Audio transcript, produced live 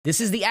This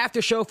is the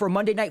after show for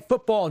Monday Night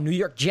Football. New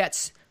York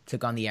Jets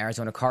took on the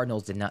Arizona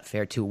Cardinals. Did not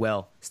fare too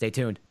well. Stay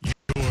tuned.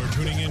 You're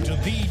tuning into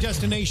the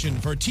destination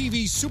for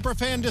TV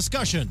superfan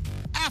discussion,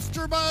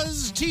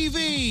 AfterBuzz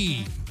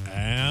TV.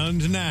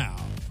 And now,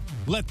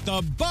 let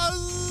the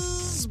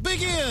buzz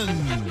begin.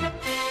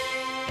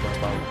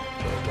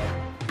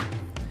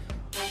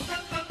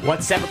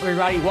 What's up,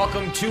 everybody?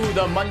 Welcome to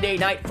the Monday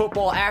Night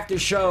Football after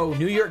show.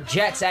 New York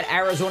Jets at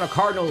Arizona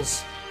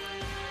Cardinals.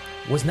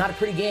 Was not a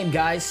pretty game,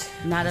 guys.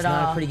 Not at all.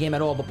 Not a pretty game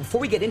at all. But before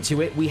we get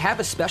into it, we have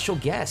a special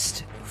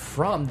guest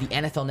from the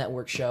NFL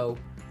Network show,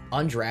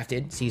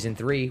 Undrafted, Season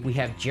 3. We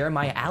have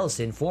Jeremiah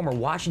Allison, former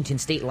Washington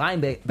State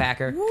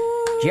linebacker.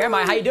 Woo!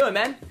 Jeremiah, how you doing,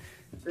 man?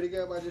 Pretty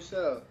good about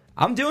yourself.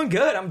 I'm doing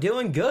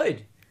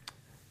good.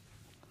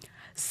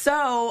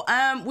 So,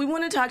 we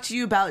want to talk to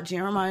you about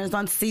Jeremiah's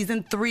on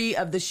Season 3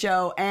 of the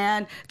show.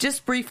 And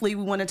just briefly,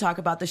 we want to talk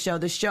about the show.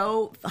 The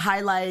show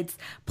highlights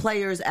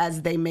players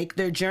as they make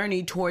their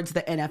journey towards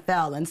the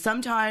NFL. And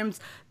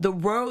sometimes the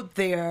road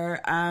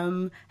there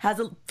has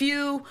a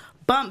few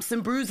bumps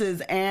and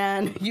bruises,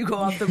 and you go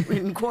off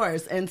the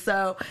course. And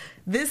so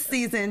this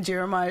season,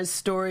 Jeremiah's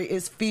story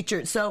is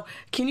featured. So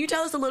can you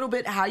tell us a little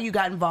bit how you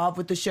got involved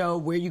with the show,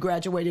 where you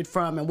graduated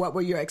from, and what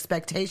were your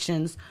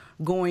expectations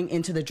going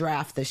into the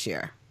draft this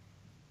year?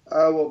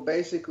 Well,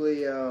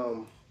 basically,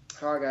 how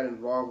I got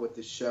involved with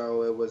the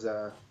show, it was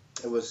I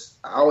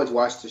always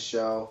watched the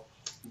show,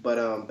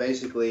 but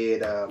basically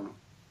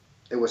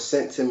it was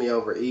sent to me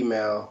over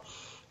email,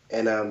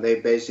 and they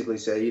basically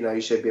said,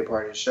 you should be a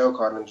part of the show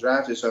called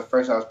Undrafted. So at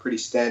first I was pretty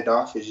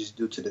standoffish just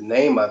due to the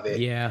name of it.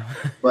 Yeah.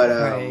 But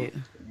right.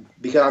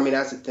 Because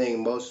that's the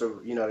thing, most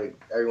of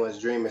everyone's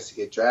dream is to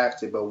get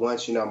drafted, but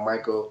once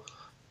Michael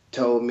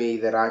told me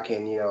that I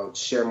can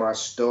share my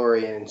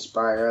story and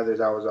inspire others,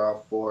 I was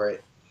all for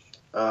it.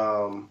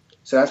 So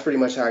that's pretty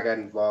much how I got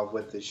involved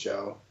with the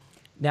show.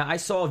 Now, I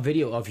saw a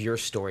video of your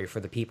story for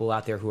the people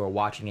out there who are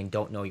watching and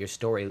don't know your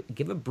story.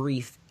 Give a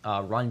brief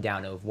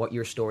rundown of what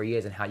your story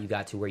is and how you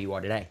got to where you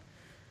are today.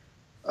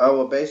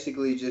 Well,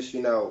 basically just,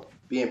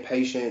 being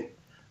patient,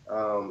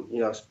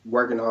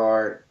 working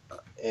hard,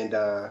 and,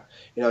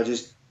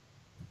 just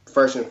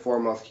first and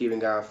foremost, keeping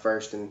God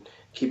first and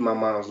keeping my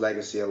mom's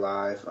legacy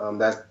alive.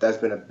 That's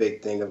been a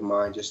big thing of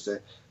mine, just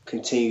to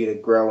continue to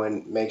grow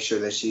and make sure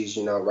that she's,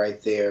 right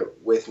there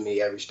with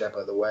me every step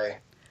of the way.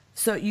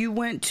 So you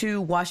went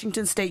to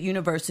Washington State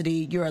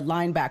University. You're a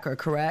linebacker,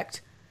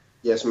 correct?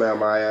 Yes,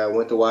 ma'am. I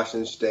went to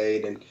Washington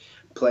State and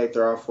played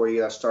through all 4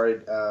 years. I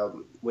started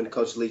when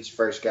Coach Leach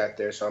first got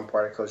there, so I'm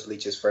part of Coach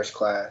Leach's first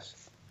class.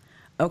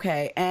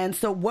 Okay, and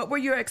so what were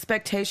your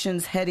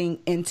expectations heading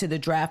into the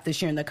draft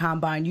this year in the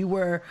Combine? You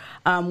were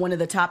one of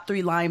the top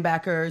 3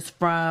 linebackers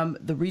from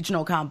the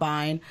regional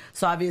Combine,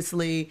 so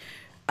obviously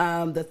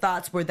the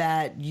thoughts were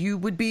that you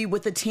would be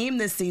with the team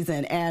this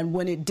season, and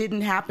when it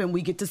didn't happen,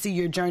 we get to see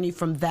your journey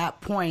from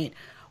that point.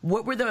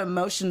 What were the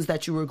emotions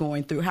that you were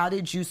going through? How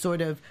did you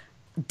sort of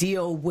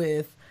deal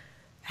with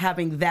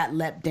having that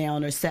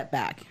letdown or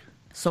setback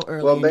so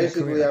early Well, in your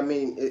basically,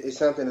 career? It's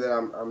something that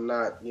I'm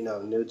not,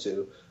 new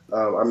to.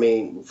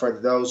 For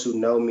those who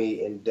know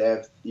me in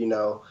depth,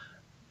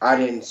 I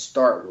didn't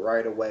start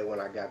right away when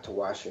I got to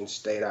Washington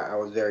State. I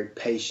was very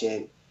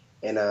patient.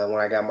 And when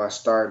I got my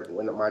start,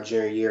 when my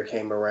junior year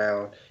came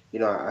around,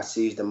 I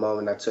seized the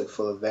moment. I took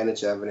full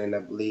advantage of it and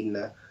ended up leading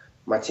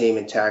my team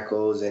in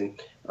tackles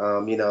and,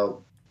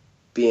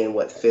 being,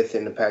 5th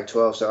in the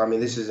Pac-12. So,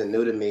 this isn't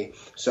new to me.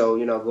 So,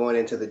 going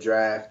into the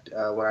draft,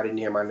 when I didn't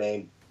hear my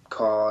name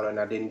called and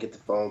I didn't get the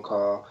phone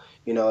call,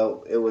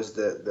 it was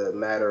the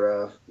matter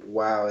of,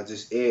 wow, is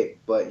this it?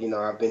 But,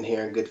 I've been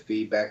hearing good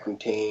feedback from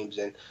teams.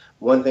 And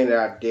one thing that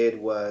I did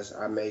was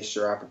I made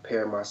sure I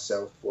prepared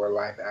myself for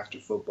life after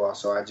football.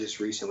 So I just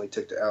recently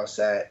took the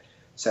LSAT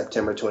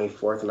September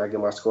 24th, and I get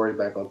my scores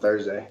back on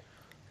Thursday.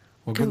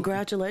 Well,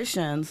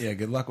 congratulations.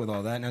 Good luck with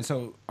all that. Now,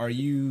 so are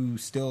you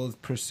still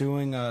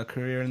pursuing a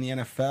career in the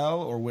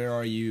NFL, or where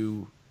are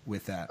you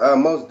with that?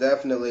 Most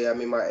definitely.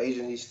 My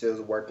agent, he's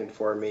still working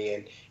for me,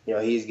 and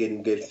he's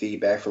getting good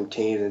feedback from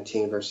teams, and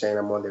teams are saying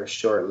I'm on their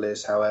short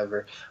list.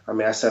 However,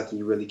 that's something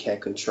you really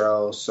can't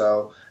control.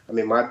 So,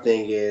 my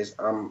thing is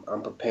I'm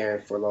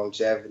preparing for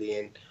longevity,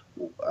 and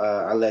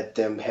I let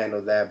them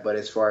handle that. But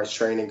as far as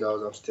training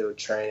goes, I'm still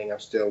training. I'm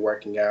still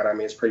working out.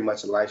 It's pretty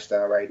much a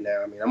lifestyle right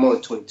now. I'm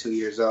only 22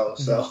 years old,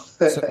 so.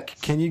 So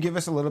can you give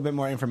us a little bit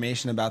more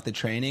information about the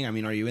training?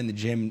 Are you in the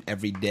gym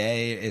every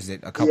day? Is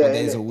it a couple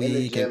days a week?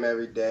 In the gym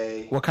every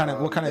day. What kind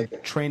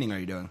of training are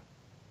you doing?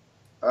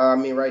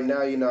 Right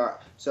now,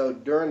 so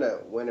during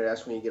the winter,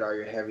 that's when you get all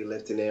your heavy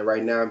lifting in.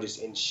 Right now, I'm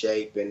just in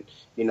shape and,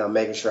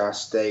 making sure I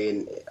stay.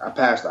 And I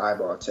passed the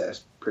eyeball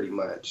test pretty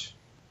much.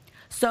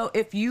 So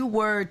if you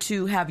were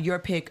to have your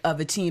pick of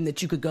a team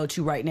that you could go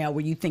to right now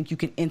where you think you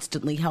can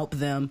instantly help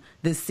them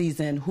this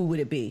season, who would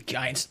it be?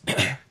 Giants.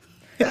 Right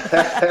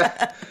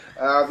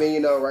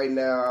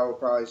now I would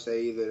probably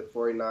say either the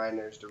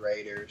 49ers, the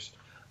Raiders.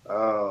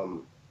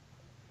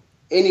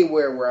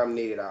 Anywhere where I'm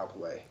needed, I'll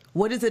play.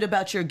 What is it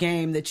about your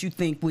game that you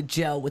think would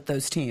gel with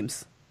those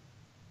teams?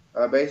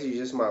 Basically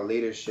just my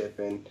leadership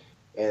and,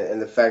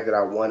 and the fact that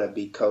I want to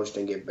be coached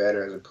and get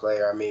better as a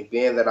player. I mean,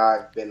 being that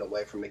I've been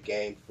away from the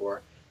game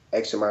for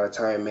X amount of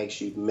time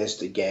makes you miss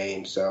the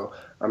game. So,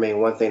 I mean,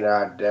 one thing that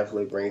I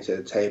definitely bring to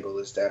the table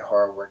is that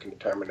hard work and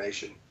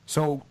determination.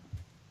 So,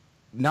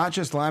 not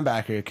just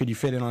linebacker, could you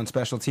fit in on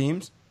special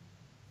teams?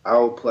 I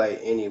will play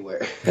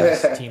anywhere.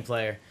 Best team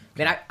player.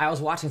 Man, I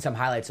was watching some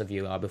highlights of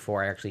you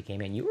before I actually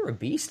came in. You were a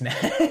beast,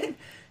 man.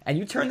 And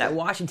you turned that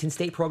Washington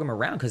State program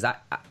around because,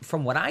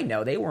 from what I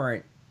know, they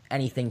weren't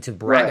anything to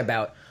brag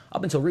about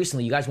up until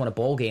recently. You guys won a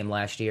bowl game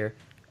last year.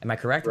 Am I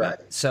correct? Right.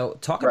 So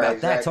talk about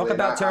exactly. that. Talk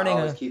about turning.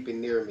 I keep it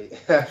near me.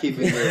 Keep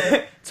it near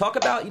me. Talk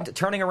about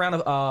turning around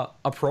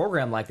a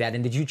program like that.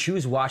 And did you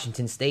choose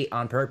Washington State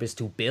on purpose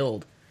to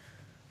build?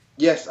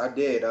 Yes, I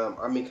did.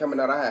 I mean, coming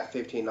out, I had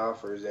 15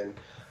 offers, and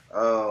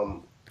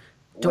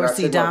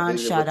Dorsey Don,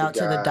 shout out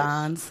to the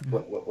Dons.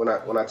 When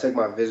I took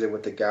my visit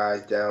with the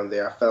guys down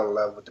there, I fell in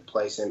love with the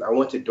place, and I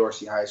went to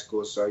Dorsey High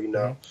School,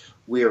 so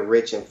we are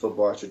rich in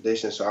football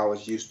tradition, so I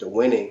was used to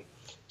winning.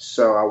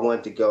 So I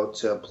wanted to go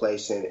to a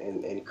place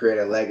and create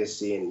a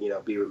legacy and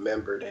be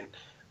remembered. And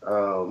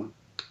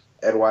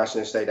at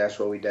Washington State, that's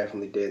what we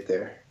definitely did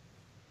there.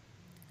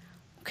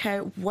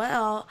 Okay,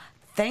 well,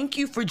 thank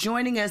you for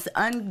joining us.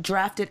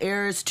 Undrafted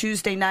airs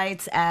Tuesday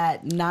nights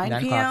at 9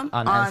 p.m.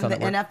 on the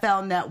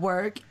NFL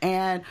Network.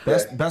 And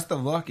best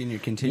of luck in your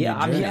continued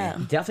journey.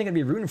 I'm definitely going to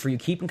be rooting for you.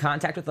 Keep in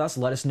contact with us.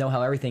 Let us know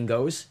how everything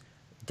goes.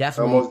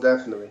 Definitely. Most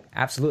definitely.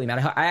 Absolutely, man.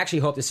 I actually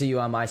hope to see you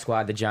on my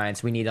squad, the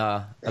Giants. We need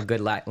a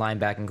good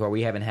linebacking core.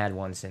 We haven't had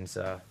one since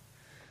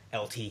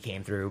LT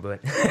came through, but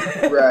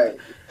right.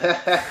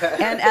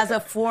 And as a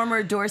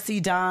former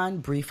Dorsey Don,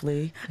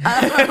 briefly,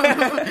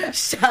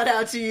 shout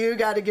out to you.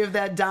 Got to give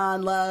that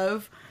Don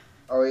love.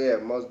 Oh yeah,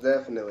 most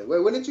definitely.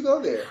 Wait, when did you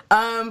go there?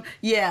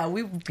 Yeah,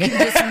 we can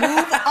just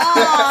move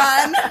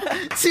on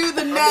to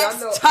the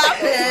next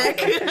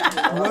topic.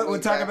 We'll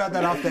talk about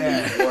that off the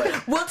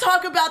air. We'll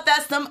talk about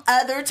that some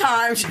other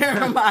time,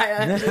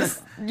 Jeremiah.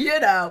 Just,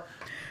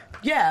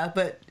 yeah,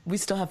 but we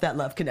still have that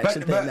love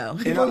connection thing, though.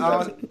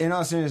 In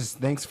all seriousness,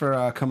 thanks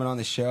for coming on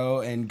the show,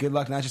 and good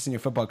luck not just in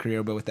your football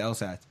career, but with the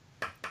LSAT.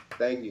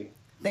 Thank you.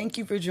 Thank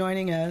you for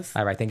joining us.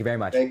 All right, thank you very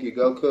much. Thank you.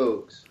 Go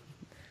Cougs.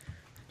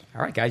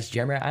 All right, guys.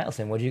 Jeremy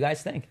Eielson, what do you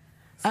guys think?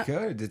 It's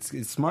good.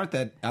 It's smart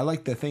that I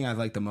like the thing I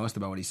like the most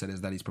about what he said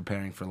is that he's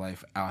preparing for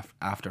life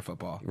after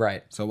football.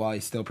 Right. So while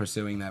he's still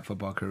pursuing that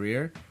football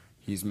career,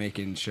 he's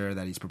making sure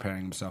that he's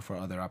preparing himself for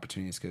other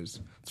opportunities because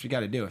that's what you got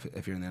to do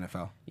if you're in the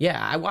NFL.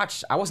 Yeah,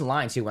 I wasn't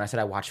lying too when I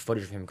said I watched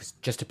footage of him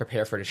just to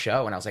prepare for the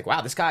show, and I was like,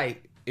 wow, this guy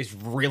is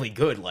really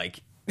good, like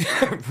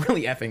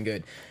really effing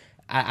good.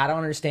 I don't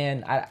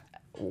understand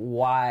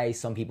why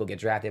some people get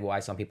drafted,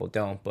 why some people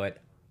don't, but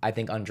I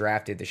think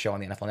Undrafted, the show on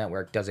the NFL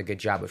Network, does a good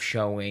job of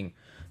showing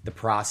the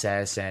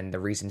process and the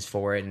reasons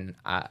for it. And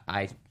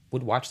I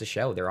would watch the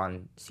show. They're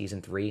on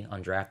season 3,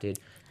 Undrafted.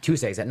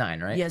 Tuesdays at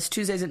 9, right? Yes,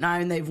 Tuesdays at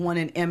 9. They've won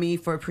an Emmy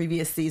for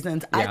previous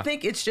seasons. Yeah. I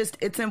think it's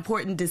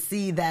important to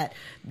see that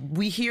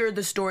we hear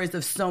the stories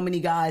of so many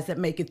guys that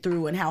make it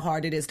through and how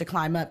hard it is to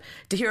climb up.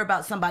 To hear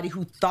about somebody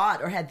who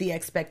thought or had the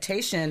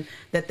expectation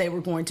that they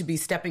were going to be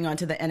stepping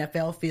onto the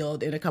NFL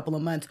field in a couple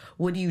of months.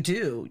 What do you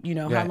do?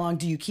 How long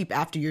do you keep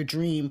after your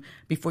dream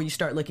before you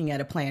start looking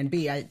at a plan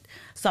B? I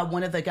saw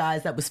one of the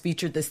guys that was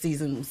featured this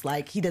season was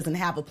like, he doesn't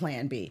have a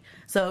plan B.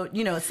 So,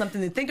 it's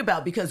something to think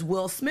about because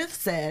Will Smith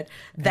said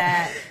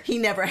that he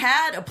never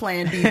had a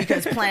plan B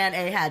because plan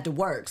A had to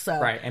work. So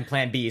right, and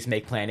plan B is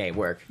make plan A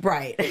work.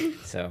 Right.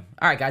 So,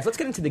 all right, guys, let's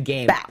get into the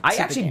game. I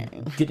actually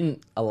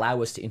didn't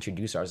allow us to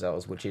introduce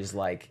ourselves, which is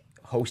like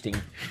hosting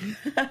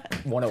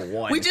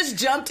 101. We just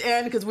jumped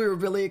in because we were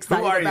really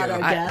excited about our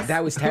guest.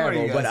 That was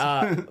terrible,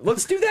 but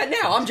let's do that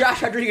now. I'm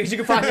Josh Rodriguez. You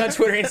can find me on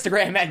Twitter and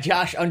Instagram at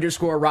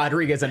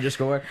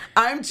Josh_Rodriguez_.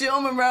 I'm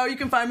Jill Monroe. You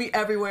can find me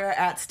everywhere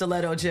at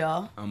Stiletto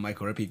Jill. I'm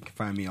Michael Ripp. You can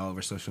find me all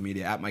over social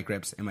media at Mike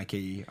Rips,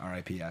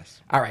 MikeRips.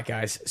 All right,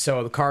 guys.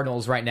 So the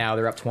Cardinals right now,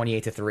 they're up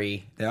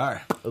 28-3. They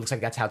are. It looks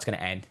like that's how it's going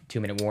to end.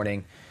 2-minute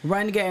warning.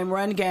 Run game.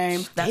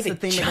 That's David the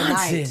theme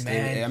Johnson, of the night.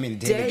 Man. I mean,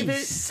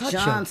 David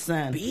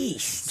Johnson. A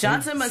beast.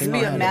 Johnson must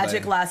be a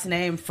magic last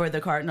name for the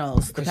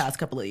Cardinals the past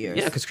couple of years.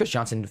 Yeah, because Chris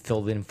Johnson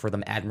filled in for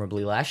them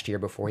admirably last year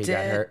before he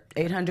got hurt.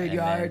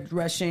 800-yard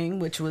rushing,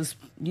 which was,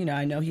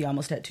 I know he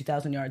almost had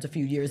 2,000 yards a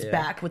few years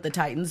back with the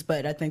Titans,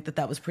 but I think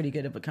that was pretty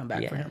good of a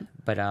comeback for him.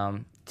 But,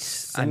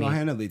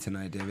 single-handedly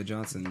tonight, David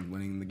Johnson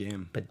winning the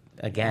game. But,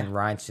 again,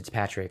 Ryan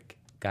Fitzpatrick,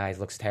 guys,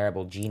 looks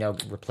terrible. Geno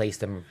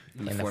replaced him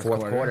in the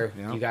fourth quarter.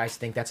 Yeah. Do you guys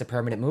think that's a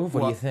permanent move?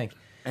 What do you think?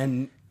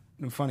 And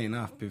funny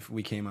enough, before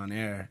we came on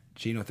air,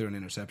 Geno threw an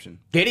interception.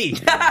 Did he?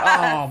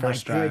 Oh, my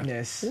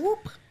goodness.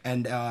 Whoop.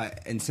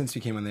 And since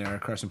we came on the air,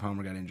 Carson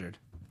Palmer got injured.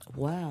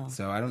 Wow.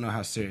 So I don't know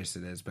how serious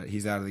it is, but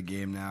he's out of the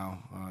game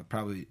now.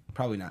 Probably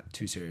not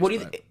too serious. What do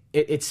you think?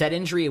 It said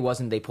injury. It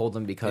wasn't. They pulled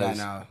him because.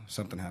 Yeah, no,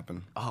 something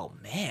happened. Oh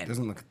man, it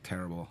doesn't look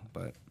terrible,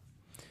 but.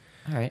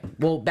 All right.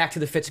 Well, back to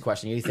the Fitz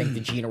question. You think the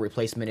Geno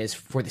replacement is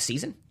for the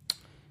season?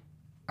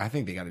 I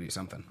think they got to do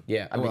something.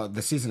 Yeah.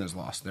 The season is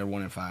lost. They're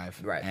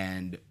 1-5. Right.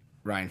 And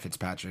Ryan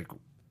Fitzpatrick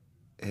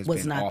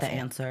was not awful. the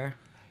answer.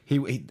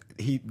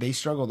 They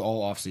struggled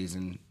all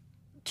offseason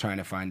trying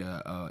to find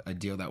a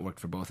deal that worked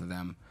for both of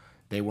them.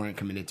 They weren't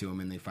committed to him,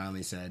 and they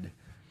finally said,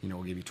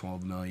 we'll give you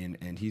 $12 million,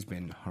 and he's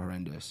been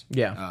horrendous.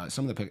 Yeah.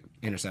 Some of the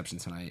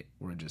interceptions tonight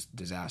were just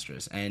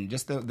disastrous, and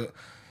just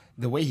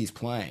the way he's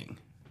playing,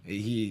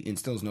 he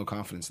instills no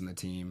confidence in the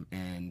team,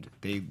 and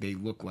they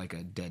look like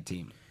a dead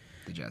team,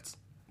 the Jets.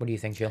 What do you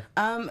think, Jill?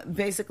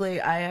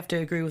 Basically, I have to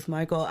agree with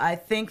Michael. I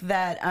think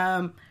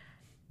that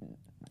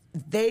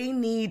they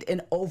need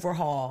an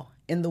overhaul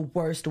in the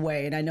worst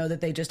way, and I know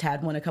that they just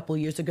had one a couple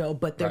of years ago,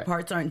 but their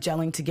parts aren't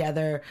gelling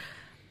together.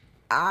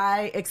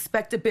 I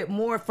expect a bit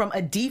more from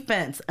a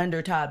defense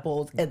under Todd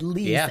Bowles, at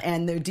least,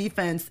 and their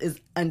defense is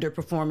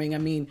underperforming. I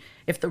mean,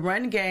 if the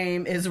run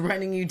game is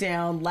running you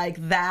down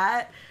like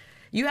that,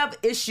 you have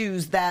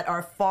issues that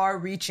are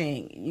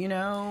far-reaching,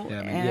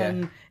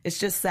 and it's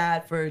just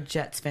sad for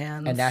Jets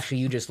fans. And actually,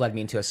 you just led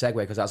me into a segue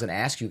because I was going to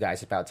ask you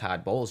guys about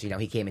Todd Bowles.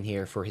 He came in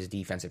here for his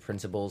defensive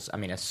principles. I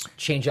mean, a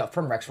change up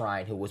from Rex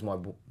Ryan, who was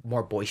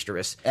more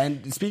boisterous.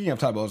 And speaking of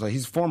Todd Bowles,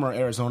 he's former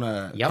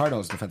Arizona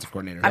Cardinals defensive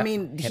coordinator. I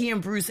mean, he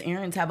and Bruce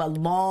Arians have a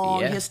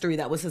long history.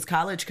 That was his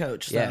college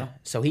coach. So. Yeah.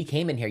 So he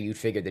came in here. You'd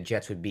figure the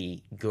Jets would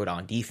be good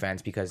on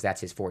defense because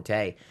that's his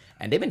forte.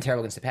 And they've been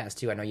terrible against the pass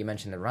too. I know you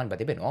mentioned the run, but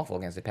they've been awful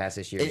against the pass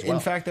this year as well.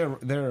 In fact,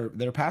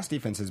 their pass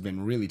defense has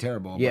been really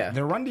terrible. Yeah. But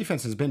their run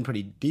defense has been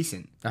pretty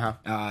decent.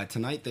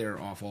 Tonight they're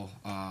awful.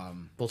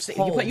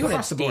 You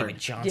across the board.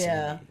 David Johnson.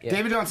 Yeah.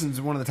 David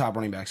Johnson's one of the top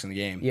running backs in the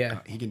game.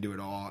 Yeah. He can do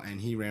it all,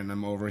 and he ran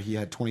them over. He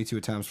had 22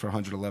 attempts for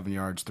 111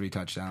 yards, 3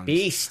 touchdowns.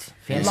 Beast.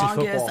 Fantasy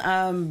longest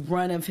football.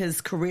 Run of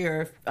his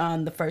career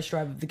on the first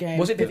drive of the game.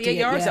 Was it 58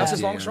 yards? Yeah. That was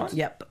his longest run?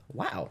 Yep.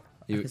 Wow.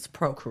 His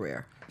pro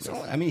career.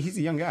 So, I mean, he's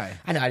a young guy.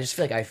 I know. I just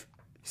feel like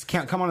He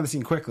can't come onto the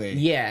scene quickly.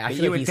 Yeah, I but feel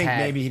you like would he's think had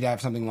maybe he'd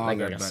have something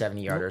longer. like a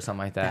 70-yarder or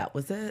something like that. That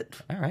was it.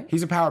 All right.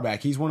 He's a power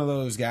back. He's one of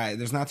those guys.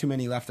 There's not too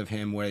many left of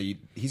him where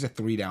he's a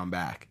 3-down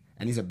back,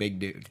 and he's a big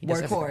dude.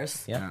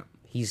 Workhorse. Yeah.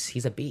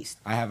 He's a beast.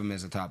 I have him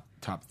as a top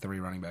 3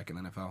 running back in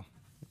the NFL.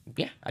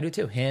 Yeah, I do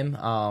too. Him,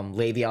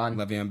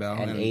 Le'Veon Bell,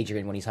 and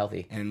Adrian when he's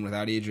healthy. And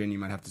without Adrian, you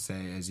might have to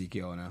say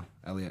Ezekiel now.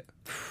 Elliott.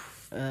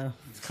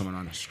 He's coming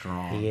on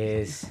strong. He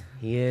is.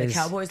 The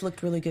Cowboys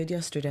looked really good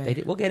yesterday. They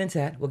did. We'll get into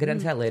that. We'll get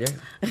into that later.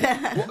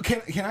 Well,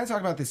 can I talk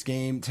about this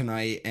game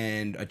tonight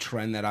and a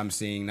trend that I'm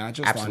seeing, not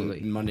just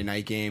on Monday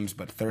night games,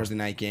 but Thursday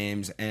night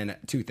games, and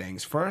 2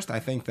 things. First, I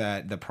think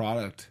that the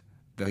product,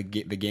 the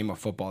game of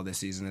football this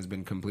season has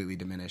been completely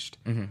diminished.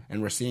 Mm-hmm.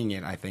 And we're seeing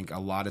it, I think, a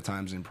lot of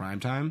times in prime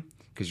time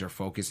because you're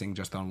focusing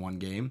just on one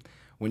game.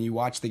 When you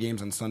watch the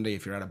games on Sunday,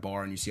 if you're at a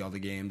bar and you see all the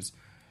games,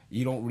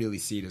 you don't really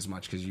see it as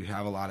much because you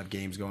have a lot of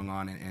games going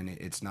on and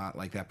it's not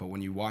like that. But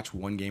when you watch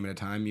one game at a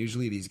time,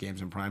 usually these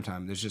games in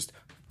primetime, there's just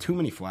too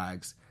many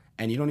flags.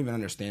 And you don't even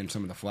understand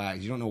some of the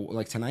flags. You don't know,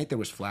 like tonight there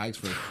was flags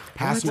for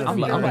pass I'm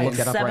going to look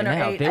that up right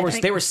now.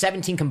 They were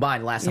 17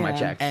 combined last time I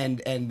checked.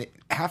 And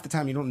half the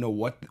time you don't know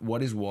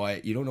what is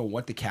what. You don't know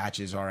what the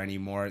catches are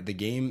anymore. The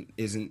game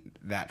isn't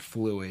that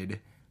fluid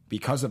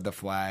because of the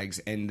flags.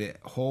 And the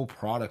whole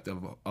product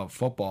of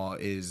football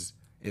is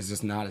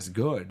just not as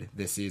good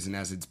this season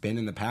as it's been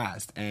in the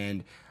past.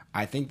 And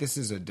I think this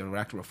is a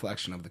direct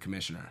reflection of the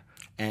commissioner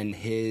and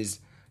his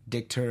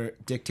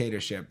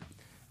dictatorship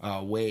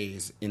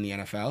ways in the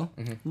NFL.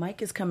 Mm-hmm.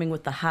 Mike is coming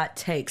with the hot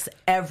takes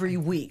every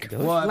week.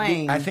 Well,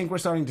 I think we're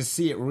starting to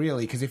see it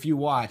really because if you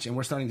watch, and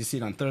we're starting to see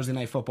it on Thursday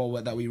Night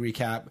Football that we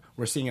recap,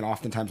 we're seeing it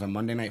oftentimes on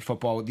Monday Night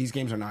Football. These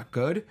games are not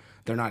good.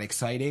 They're not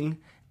exciting.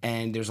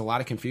 And there's a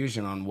lot of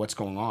confusion on what's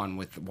going on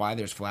with why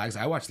there's flags.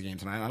 I watched the game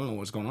tonight. I don't know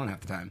what's going on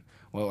half the time.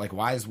 Well, like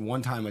why is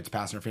one time it's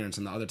pass interference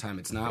and the other time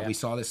it's not? Yeah. We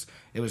saw this.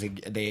 It was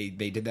they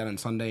did that on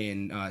Sunday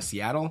in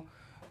Seattle.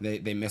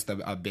 They missed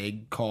a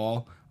big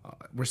call.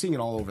 We're seeing it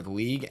all over the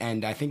league,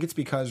 and I think it's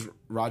because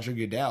Roger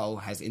Goodell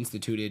has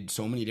instituted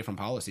so many different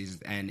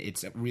policies, and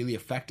it's really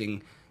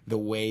affecting the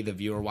way the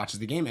viewer watches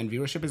the game. And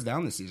viewership is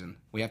down this season.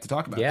 We have to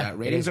talk about that.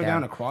 Ratings are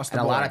down across the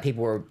board. And a lot of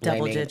people were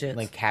blaming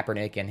like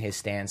Kaepernick and his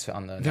stance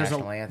on the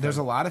national anthem. There's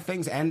a lot of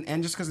things, and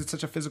just because it's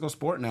such a physical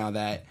sport now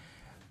that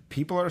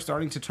people are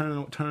starting to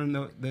turn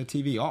the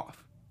TV off.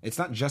 It's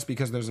not just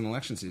because there's an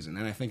election season,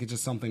 and I think it's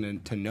just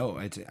something to know.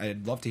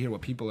 I'd love to hear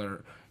what people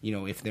are,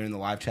 if they're in the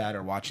live chat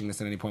or watching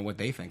this at any point, what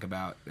they think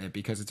about it,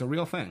 because it's a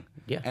real thing.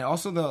 Yeah. And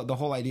also the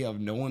whole idea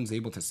of no one's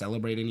able to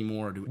celebrate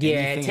anymore or do anything.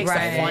 Yeah, it takes the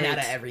fun out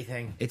of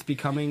everything. It's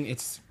becoming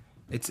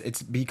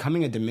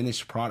a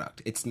diminished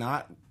product. It's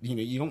not,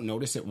 you don't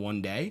notice it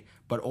one day,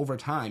 but over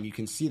time you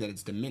can see that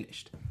it's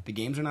diminished. The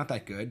games are not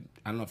that good.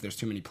 I don't know if there's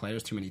too many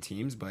players, too many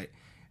teams, but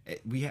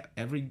we have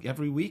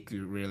every week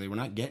really we're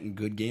not getting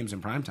good games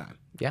in primetime.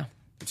 Yeah.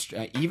 It's,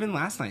 even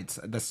last night's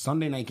the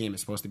Sunday night game is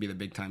supposed to be the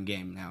big time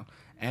game now,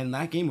 and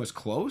that game was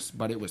close,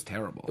 but it was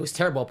terrible. It was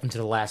terrible up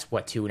until the last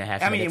 2.5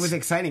 minutes. I mean, it was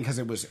exciting because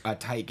it was a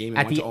tight game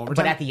and went to overtime.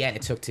 But at the end,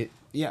 it took to.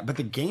 Yeah, but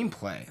the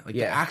gameplay,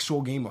 the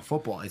actual game of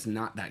football, is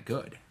not that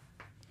good.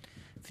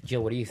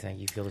 Jill, what do you think?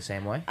 You feel the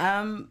same way?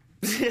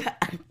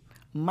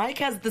 Mike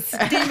has the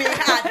steaming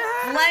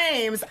hot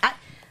flames.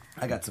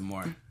 I got some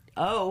more.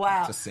 Oh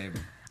wow! Just save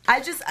them. I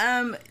just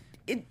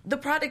the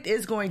product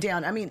is going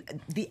down. I mean,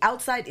 the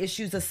outside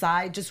issues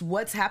aside, just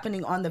what's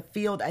happening on the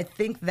field, I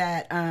think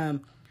that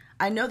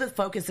I know the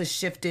focus has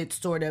shifted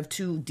sort of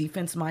to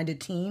defense-minded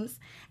teams,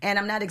 and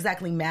I'm not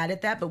exactly mad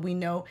at that, but we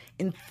know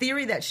in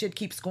theory that should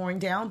keep scoring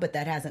down, but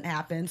that hasn't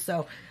happened.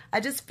 So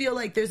I just feel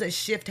like there's a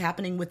shift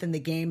happening within the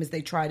game as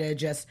they try to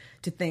adjust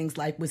to things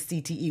like with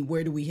CTE,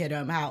 where do we hit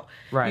them, how,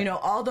 right.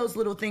 All those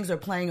little things are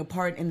playing a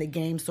part in the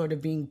game sort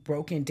of being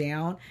broken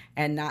down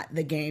and not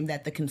the game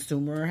that the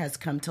consumer has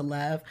come to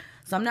love.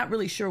 So I'm not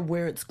really sure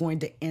where it's going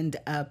to end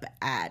up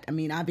at. I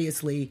mean,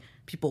 obviously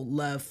people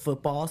love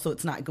football, so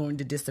it's not going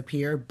to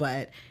disappear,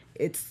 but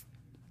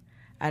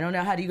I don't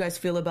know. How do you guys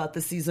feel about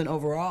the season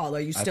overall? Are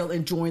you still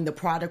enjoying the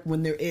product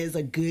when there is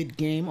a good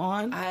game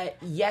on?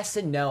 Yes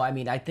and no. I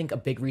mean, I think a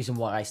big reason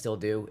why I still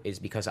do is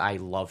because I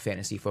love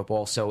fantasy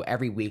football. So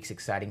every week's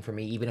exciting for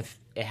me, even if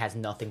it has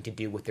nothing to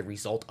do with the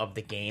result of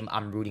the game.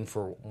 I'm rooting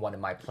for one of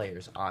my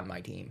players on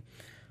my team.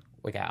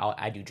 Like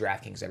I do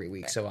DraftKings every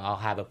week, so I'll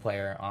have a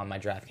player on my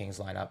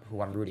DraftKings lineup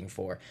who I'm rooting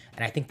for.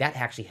 And I think that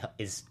actually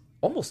is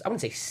almost, I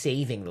wouldn't say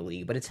saving the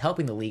league, but it's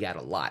helping the league out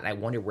a lot. And I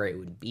wonder where it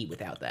would be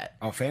without that.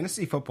 Oh,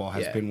 fantasy football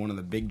has been one of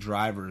the big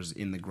drivers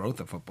in the growth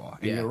of football.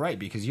 And you're right,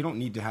 because you don't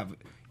need to have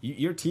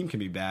your team can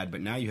be bad,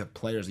 but now you have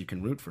players you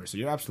can root for. So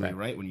you're absolutely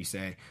right when you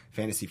say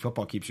fantasy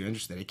football keeps you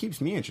interested. It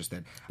keeps me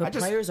interested. But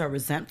players are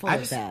resentful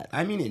of that.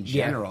 I mean, in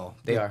general,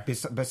 they are.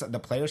 The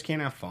players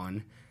can't have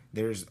fun.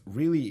 There's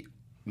really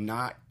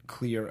not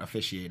clear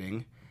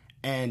officiating.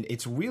 And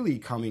it's really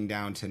coming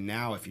down to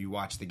now, if you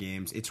watch the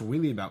games, it's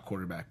really about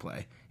quarterback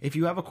play. If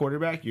you have a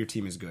quarterback, your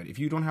team is good. If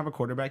you don't have a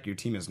quarterback, your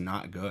team is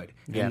not good.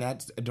 Yeah. And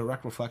that's a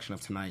direct reflection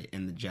of tonight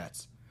in the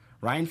Jets.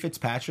 Ryan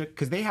Fitzpatrick,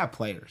 because they have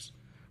players.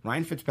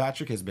 Ryan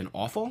Fitzpatrick has been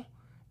awful,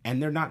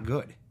 and they're not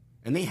good.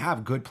 And they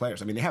have good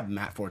players. I mean, they have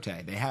Matt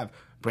Forte. They have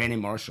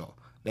Brandon Marshall.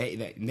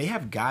 They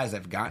have guys that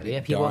have gotten They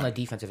have people on the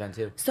defensive end,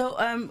 too.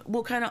 So,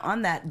 well, kind of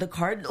on that, the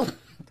Cardinals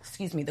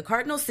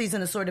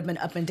season has sort of been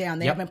up and down.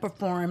 They haven't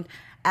performed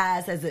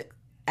as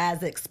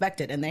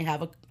expected, and they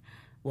have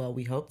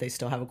we hope they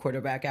still have a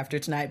quarterback after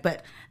tonight,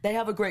 but they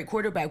have a great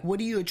quarterback. What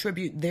do you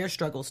attribute their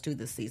struggles to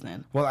this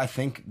season? Well, I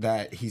think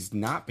that he's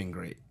not been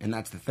great, and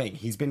that's the thing.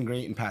 He's been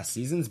great in past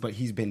seasons, but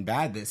he's been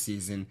bad this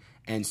season,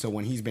 and so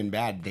when he's been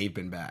bad, they've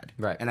been bad.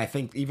 Right. And I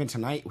think even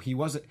tonight he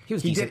wasn't. He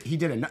was decent. He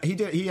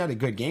had a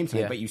good game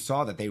tonight, but you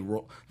saw that they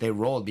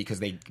rolled because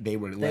they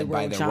were led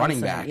by their running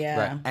back,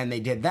 right. And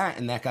they did that,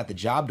 and that got the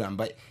job done,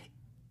 but.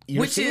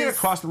 You're seeing it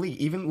across the league.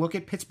 Even look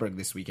at Pittsburgh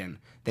this weekend.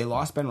 They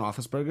lost Ben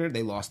Roethlisberger.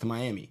 They lost to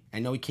Miami. I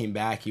know he came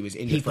back. He was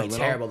injured for a little. He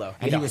played terrible, though.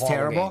 And he was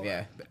terrible. Game,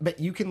 yeah. But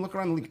you can look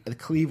around the league.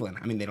 Cleveland,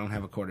 I mean, they don't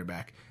have a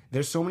quarterback.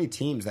 There's so many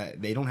teams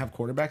that they don't have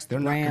quarterbacks. They're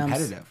not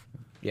competitive.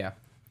 Yeah.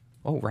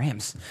 Oh,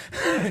 Rams.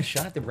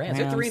 Shout out the Rams.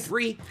 They're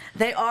 3-3.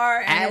 They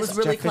are, and it was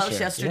really Jeff close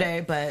Fisher.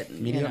 yesterday, but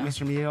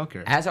Mr.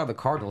 Mediocre. As are the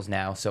Cardinals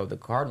now. So the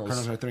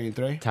Cardinals are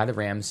 3-3. Tie the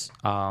Rams.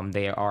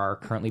 They are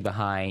currently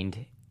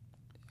behind.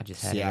 I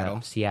just had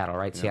Seattle,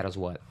 right? Yep. Seattle's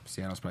what?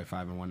 Seattle's probably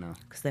 5-1 now.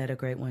 Because they had a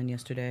great win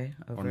yesterday.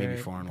 Or maybe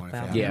 4-1 if they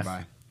have a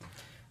bye.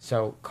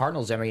 So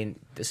Cardinals, I mean,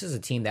 this is a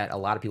team that a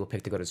lot of people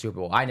picked to go to the Super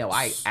Bowl. I know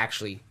I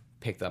actually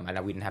picked them. I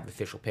know we didn't have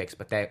official picks,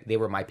 but they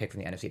were my pick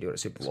from the NFC to go to the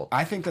Super Bowl.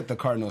 I think that the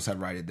Cardinals have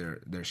righted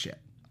their ship.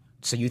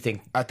 So you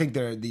think? I think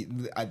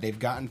they've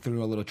gotten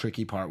through a little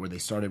tricky part where they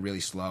started really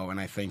slow, and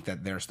I think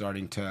that they're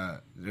starting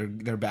to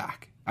they're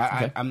back.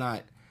 I'm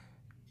not.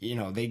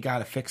 They got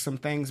to fix some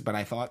things, but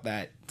I thought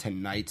that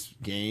tonight's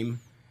game,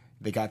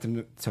 they got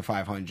them to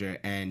 500,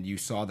 and you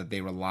saw that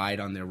they relied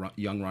on their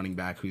young running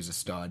back, who's a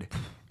stud,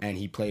 and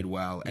he played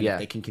well. And if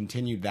they can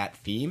continue that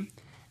theme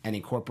and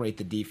incorporate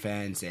the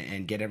defense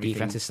and get everything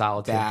defense is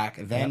solid back,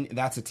 too. then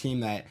that's a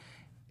team that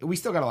we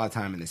still got a lot of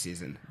time in the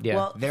season. Yeah,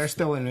 well, they're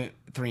still in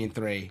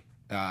 3-3.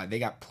 They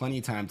got plenty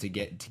of time to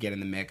get in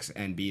the mix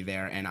and be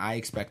there, and I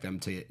expect them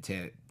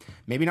to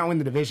maybe not win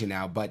the division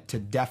now, but to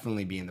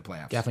definitely be in the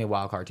playoffs. Definitely a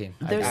wild card team.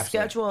 Their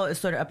schedule is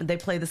sort of up, and they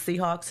play the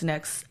Seahawks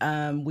next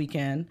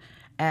weekend,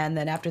 and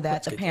then after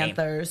that, the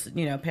Panthers.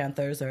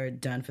 Panthers are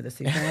done for the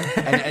season.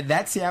 and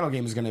that Seattle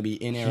game is going to be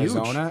in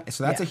Arizona,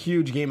 so that's a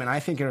huge game, and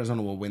I think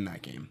Arizona will win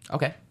that game.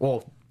 Okay.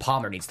 Well,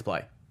 Palmer needs to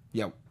play.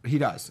 Yeah, he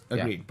does.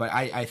 Agreed. Yeah. But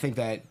I think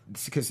that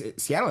because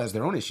Seattle has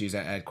their own issues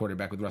at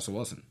quarterback with Russell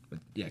Wilson. But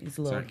yeah, he's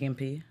a little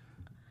gimpy.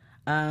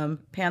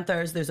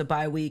 Panthers, there's a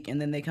bye week,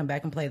 and then they come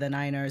back and play the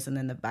Niners, and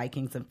then the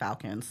Vikings and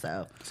Falcons.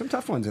 So some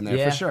tough ones in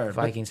there for sure.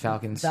 Vikings,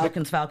 Falcons,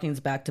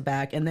 back to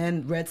back, and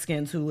then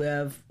Redskins, who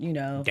have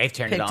they've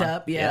turned picked it on.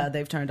 Up. Yeah,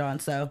 they've turned on.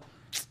 So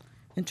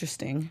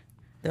interesting.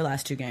 Their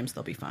last two games,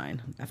 they'll be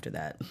fine after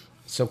that.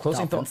 So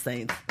closing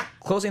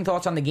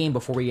thoughts on the game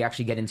before we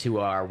actually get into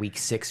our Week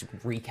 6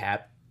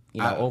 recap.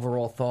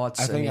 Overall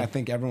thoughts. I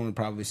think everyone would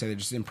probably say they're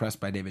just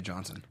impressed by David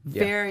Johnson.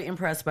 Very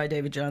impressed by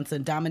David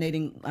Johnson,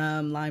 dominating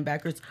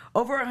linebackers.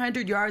 Over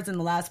 100 yards in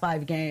the last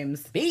 5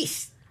 games.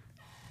 Beast.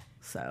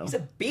 So he's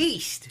a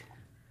beast.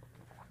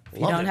 If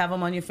you don't have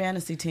him on your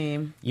fantasy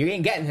team, you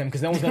ain't getting him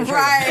because no one's going to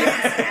trade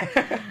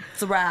him. Right.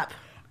 It's a wrap.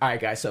 All right,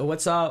 guys. So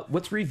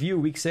let's review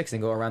Week 6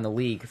 and go around the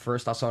league.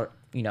 First, I'll start.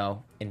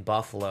 In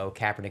Buffalo,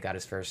 Kaepernick got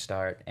his first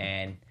start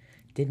and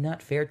did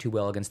not fare too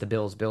well against the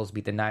Bills. Bills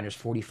beat the Niners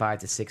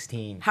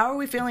 45-16. How are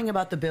we feeling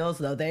about the Bills,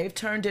 though? They've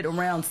turned it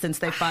around since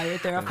they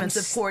fired their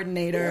offensive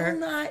coordinator.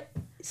 I'm not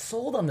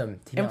sold on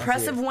them.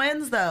 Impressive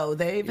wins, though.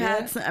 They've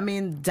had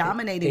some,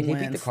 dominating They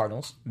wins. beat the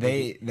Cardinals.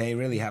 They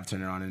really have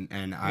turned it on,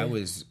 and I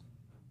was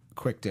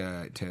quick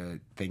to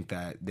think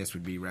that this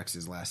would be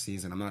Rex's last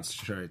season. I'm not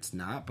sure it's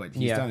not, but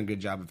he's done a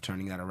good job of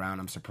turning that around.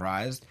 I'm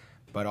surprised.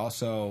 But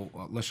also,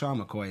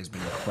 LaShawn McCoy has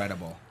been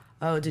incredible.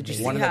 Oh, did you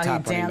see One of the how he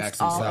top running danced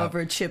backs all himself.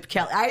 over Chip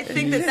Kelly? I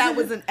think that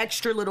was an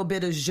extra little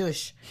bit of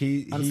zhush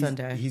on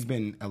Sunday. He's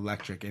been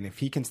electric, and if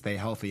he can stay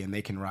healthy and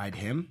they can ride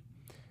him,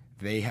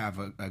 they have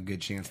a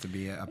good chance to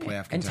be a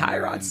playoff And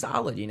contender. Tyrod's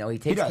solid. He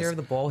takes care of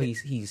the ball.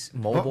 He's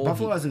mobile.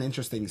 Buffalo has an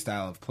interesting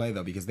style of play,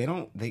 though, because they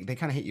kind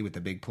of hit you with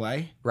the big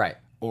play. Right.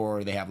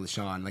 Or they have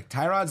LaShawn. Like,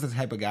 Tyrod's the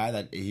type of guy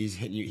that he's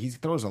hitting you. He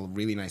throws a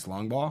really nice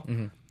long ball.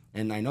 Mm-hmm.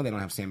 And I know they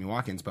don't have Sammy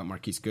Watkins, but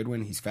Marquise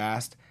Goodwin, he's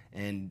fast.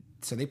 And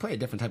so they play a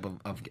different type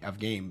of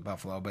game,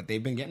 Buffalo. But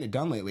they've been getting it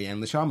done lately.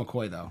 And LaShawn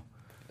McCoy, though.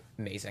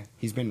 Amazing.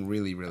 He's been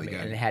really, really good.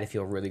 And it had to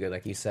feel really good,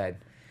 like you said,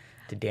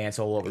 to dance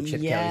all over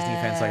Chip Kelly's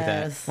defense like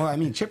that.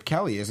 Well, Chip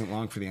Kelly isn't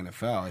long for the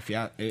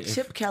NFL.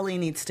 Chip Kelly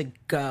needs to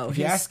go. If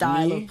you His ask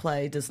style me- of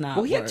play does not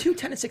Well, he work. had 2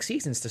 10-6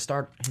 seasons to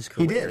start his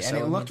career. He did, so,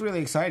 and it looked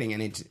really exciting.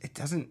 And it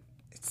doesn't.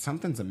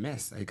 Something's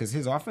amiss because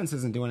his offense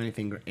isn't doing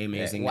anything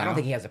amazing. Well, I don't now.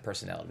 think he has the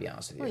personnel, to be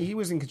honest with you. Well, he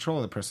was in control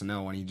of the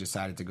personnel when he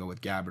decided to go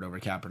with Gabbard over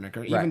Kaepernick,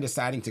 or even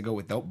deciding to go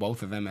with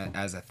both of them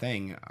as a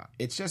thing.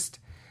 It's just,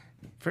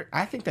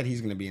 I think that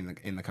he's going to be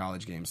in the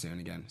college game soon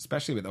again,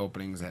 especially with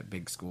openings at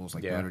big schools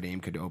like Notre Dame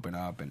could open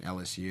up, and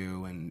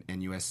LSU and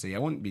USC. I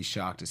wouldn't be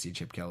shocked to see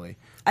Chip Kelly.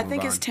 I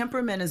think his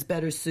temperament is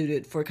better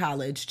suited for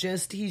college.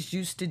 Just he's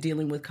used to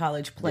dealing with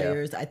college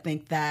players. I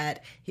think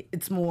that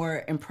it's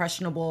more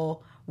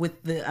impressionable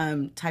with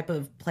the type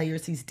of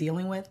players he's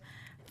dealing with.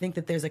 I think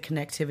that there's a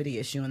connectivity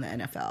issue in the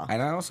NFL.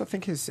 And I also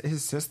think his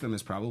system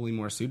is probably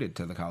more suited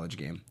to the college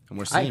game. And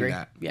we're seeing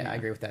that. Yeah, I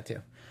agree with that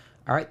too.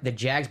 All right, the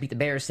Jags beat the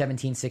Bears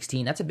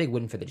 17-16. That's a big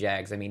win for the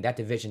Jags. That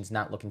division's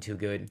not looking too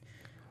good.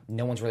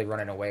 No one's really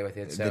running away with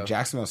it. So. The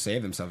Jacksonville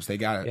saved themselves. They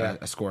got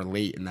a score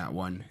late in that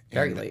one.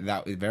 Very late.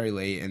 Very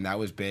late, and that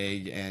was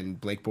big. And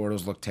Blake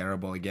Bortles looked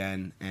terrible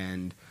again.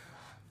 And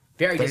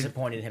very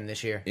disappointed in him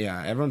this year.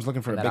 Yeah, everyone's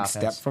looking for a big offense.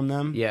 step from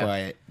them, Yeah.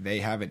 but they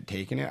haven't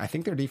taken it. I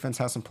think their defense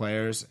has some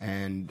players,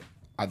 and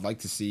I'd like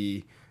to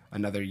see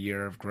another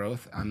year of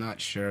growth. I'm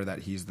not sure that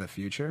he's the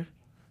future.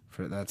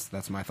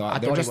 That's my thought. I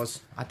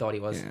thought he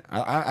was. Yeah,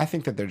 I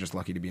think that they're just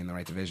lucky to be in the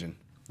right division.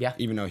 Yeah.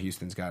 Even though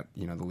Houston's got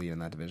the lead in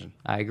that division.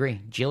 I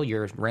agree. Jill,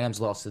 your Rams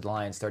lost to the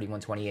Lions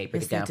 31-28.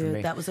 Break it down for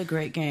me. That was a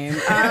great game.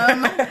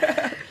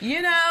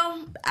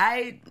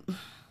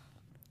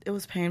 It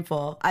was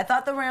painful. I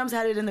thought the Rams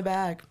had it in the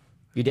bag.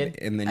 You did?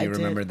 And then you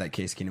remembered that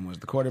Case Keenum was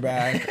the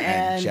quarterback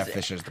and Jeff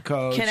Fisher's the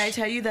coach. Can I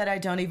tell you that I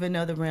don't even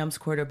know the Rams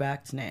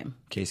quarterback's name?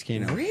 Case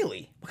Keenum.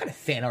 Really? What kind of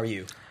fan are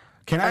you?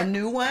 A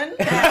new one?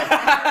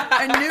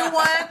 A new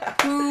one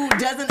who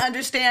doesn't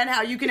understand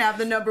how you can have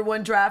the number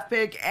 1 draft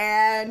pick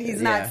and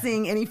he's not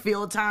seeing any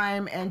field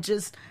time and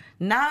just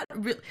not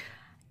really.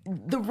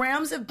 The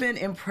Rams have been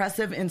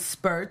impressive in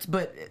spurts,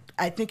 but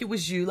I think it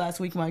was you last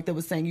week, Mike, that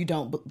was saying you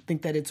don't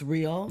think that it's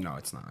real. No,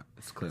 it's not.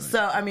 It's clearly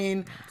So,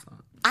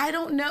 I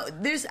don't know.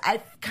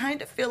 I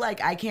kind of feel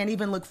like I can't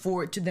even look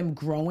forward to them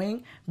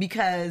growing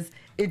because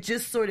it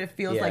just sort of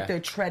feels like they're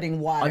treading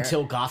water.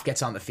 Until Goff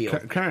gets on the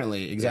field.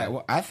 Currently, exactly.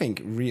 Well, I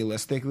think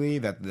realistically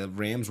that the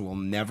Rams will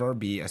never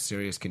be a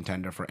serious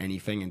contender for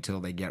anything until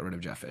they get rid of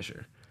Jeff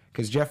Fisher.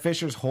 Because Jeff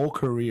Fisher's whole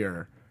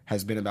career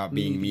has been about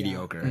being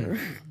mediocre,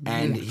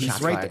 and he's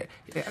Shots right there.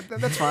 Yeah,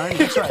 that's fine.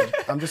 That's right.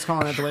 I'm just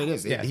calling it the way it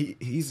is. Yeah.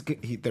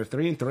 They're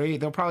 3-3.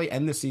 They'll probably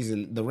end the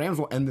season. The Rams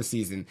will end the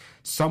season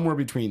somewhere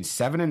between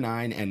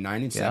 7-9 and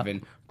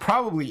 9-7.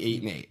 Probably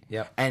 8-8.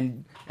 Yep.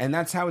 And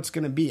that's how it's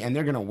going to be. And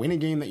they're going to win a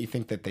game that you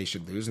think that they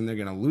should lose, and they're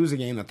going to lose a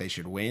game that they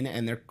should win.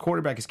 And their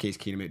quarterback is Case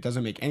Keenum. It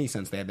doesn't make any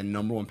sense. They had the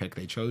number 1 pick.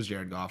 They chose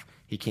Jared Goff.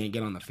 He can't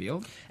get on the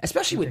field,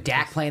 especially with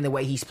Dak playing the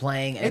way he's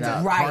playing and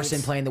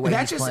Carson playing the way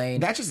he's playing.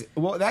 That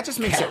just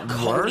makes it worse.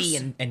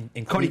 Cody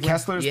and Cody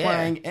Kessler's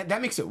playing. And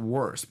that makes it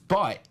worse.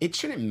 But it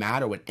shouldn't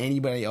matter what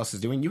anybody else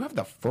is doing. You have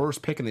the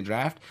first pick in the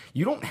draft.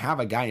 You don't have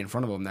a guy in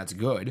front of him that's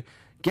good.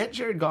 Get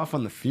Jared Goff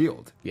on the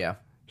field. Yeah.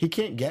 He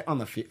can't get on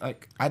the field.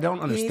 I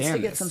don't understand. He needs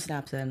to get this. some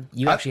snaps in.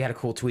 You actually had a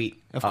cool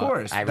tweet. Of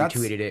course. I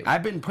retweeted it.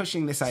 I've been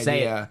pushing this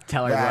idea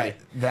Tell everybody.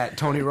 that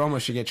Tony Romo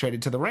should get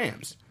traded to the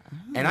Rams.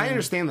 And I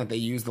understand that they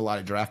used a lot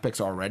of draft picks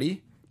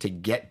already to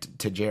get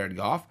to Jared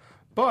Goff,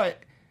 but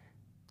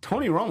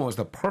Tony Romo is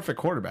the perfect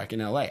quarterback in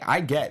LA. I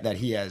get that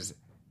he has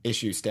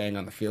issues staying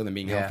on the field and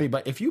being healthy,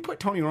 but if you put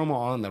Tony Romo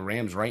on the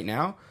Rams right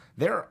now,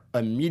 they're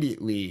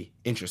immediately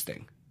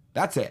interesting.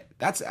 That's it.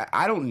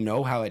 I don't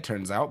know how it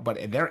turns out,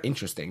 but they're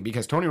interesting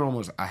because Tony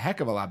Romo's a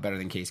heck of a lot better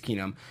than Case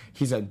Keenum.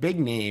 He's a big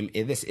name.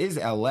 This is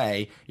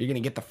LA. You're going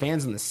to get the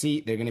fans in the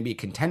seat. They're going to be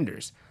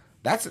contenders.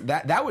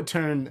 That would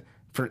turn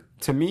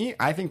To me,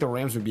 I think the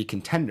Rams would be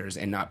contenders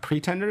and not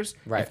pretenders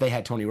if they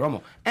had Tony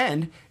Romo.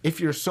 And if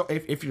you're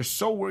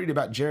so worried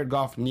about Jared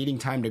Goff needing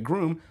time to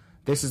groom,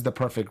 this is the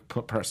perfect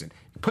person.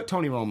 Put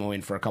Tony Romo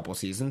in for a couple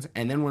seasons,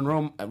 and then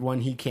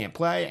when he can't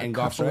play and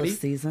Goff's ready,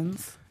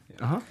 seasons.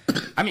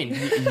 I mean,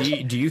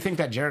 do you think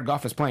that Jared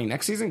Goff is playing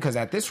next season? Because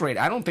at this rate,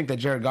 I don't think that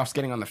Jared Goff's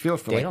getting on the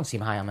field for. They don't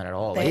seem high on that at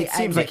all. It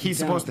seems like he's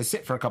supposed to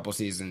sit for a couple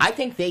seasons. I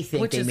think they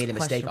made a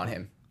mistake on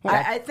him.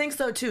 I think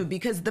so too,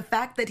 because the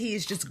fact that he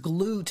is just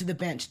glued to the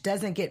bench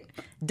doesn't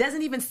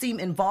even seem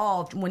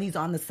involved when he's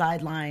on the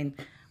sideline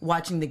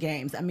watching the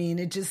games. I mean,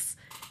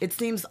 it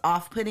seems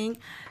off-putting.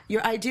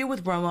 Your idea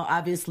with Romo,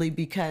 obviously,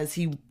 because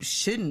he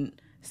shouldn't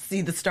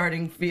see the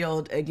starting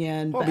field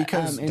again. Well,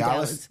 because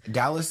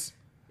Dallas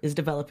is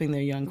developing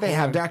their young core. They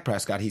have Dak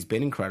Prescott. He's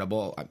been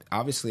incredible.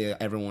 Obviously,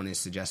 everyone is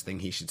suggesting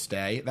he should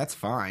stay. That's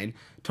fine.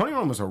 Tony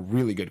Romo's a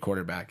really good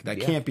quarterback. That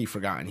can't be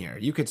forgotten here.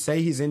 You could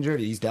say he's injured,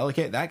 he's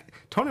delicate.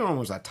 Tony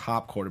Romo's a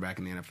top quarterback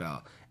in the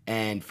NFL.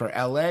 And for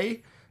LA,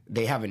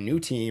 they have a new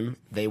team.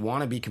 They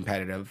want to be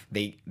competitive.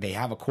 They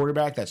have a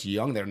quarterback that's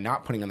young. They're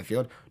not putting on the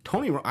field.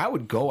 I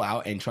would go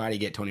out and try to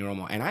get Tony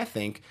Romo. And I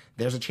think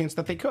there's a chance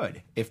that they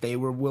could if they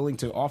were willing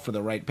to offer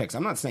the right picks.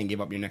 I'm not saying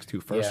give up your next 2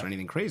 firsts or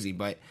anything crazy,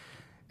 but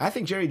I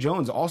think Jerry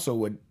Jones also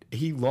would.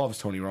 He loves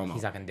Tony Romo.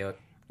 He's not going to do it.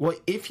 Well,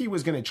 if he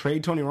was going to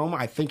trade Tony Romo,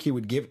 I think he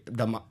would give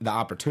the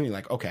opportunity.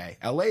 Like, okay,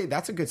 LA,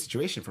 that's a good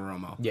situation for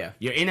Romo. Yeah.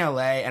 You're in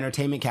LA,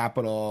 entertainment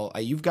capital.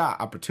 You've got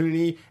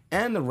opportunity.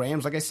 And the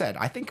Rams, like I said,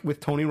 I think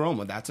with Tony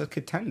Romo, that's a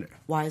contender.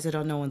 Why is it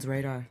on no one's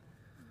radar?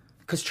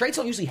 Because trades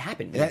don't usually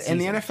happen. And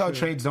the NFL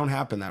trades don't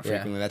happen that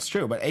frequently. Yeah. That's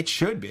true, but it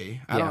should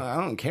be. I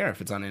don't care if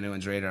it's on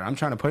anyone's radar. I'm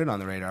trying to put it on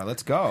the radar.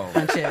 Let's go.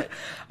 Punch it.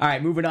 All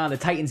right, moving on. The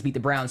Titans beat the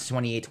Browns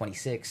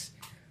 28-26.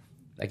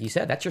 Like you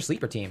said, that's your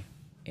sleeper team.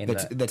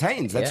 The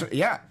Titans,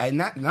 and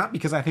not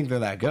because I think they're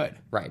that good.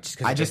 Right.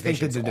 I just think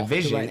that the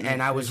division,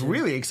 and I was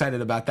really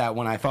excited about that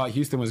when I thought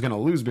Houston was going to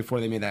lose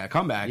before they made that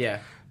comeback. Yeah.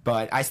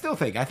 But I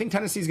think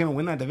Tennessee's going to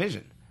win that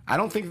division. I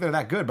don't think they're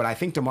that good, but I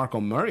think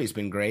DeMarco Murray's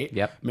been great.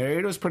 Yep.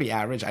 Mariota's pretty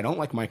average. I don't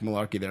like Mike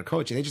Mularkey, their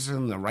coach. They just are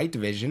in the right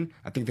division.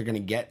 I think they're going to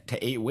get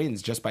to 8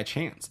 wins just by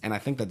chance, and I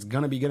think that's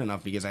going to be good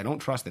enough because I don't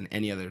trust in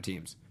any other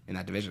teams in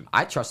that division.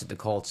 I trusted the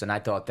Colts, and I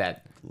thought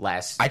that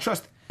I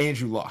trust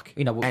Andrew Luck,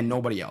 and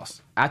nobody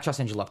else. I trust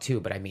Andrew Luck too,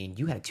 but I mean,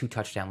 you had a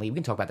 2-touchdown lead. We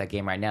can talk about that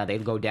game right now. They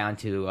go down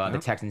to the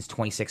Texans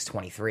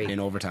 26-23 in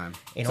overtime.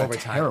 It's a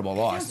terrible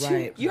loss.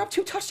 Right. You have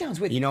 2 touchdowns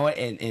with. You know what?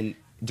 And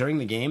during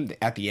the game,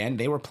 at the end,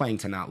 they were playing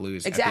to not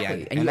lose. Exactly, at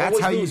the end. and that's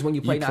how you lose when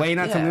you play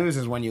not to lose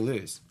is when you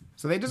lose.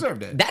 So they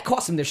deserved it. That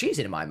cost them their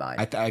season, in my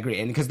mind. I agree,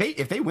 and because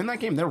if they win that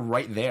game, they're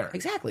right there.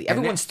 Exactly.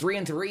 Everyone's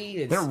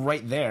 3-3. They're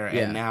right there,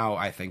 and now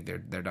I think they're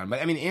done.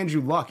 But I mean,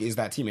 Andrew Luck is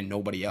that team and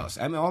nobody else.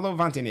 I mean, although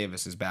Vontae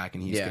Davis is back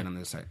and he's good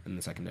in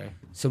the secondary.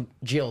 So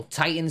Jill,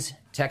 Titans,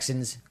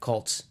 Texans,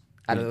 Colts.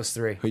 Out of those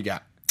 3, who you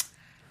got?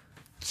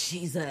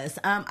 Jesus,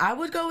 I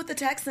would go with the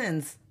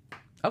Texans.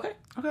 Okay.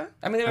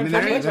 I mean,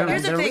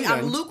 here's the thing.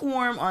 I'm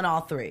lukewarm on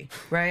all 3,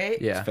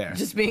 right? Yeah.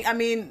 It's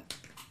fair.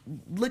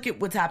 Look at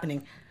what's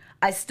happening.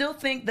 I still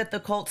think that the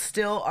Colts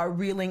still are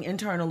reeling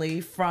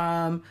internally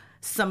from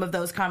some of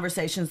those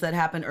conversations that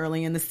happened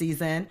early in the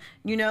season.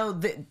 You know,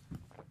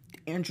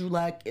 Andrew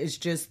Luck is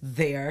just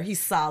there. He's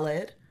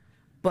solid.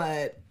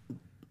 But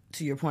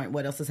to your point,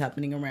 what else is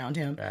happening around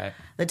him? Right.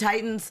 The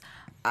Titans,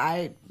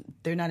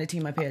 they're not a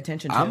team I pay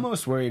attention to. I'm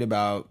most worried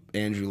about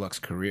Andrew Luck's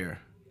career.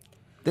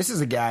 This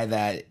is a guy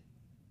that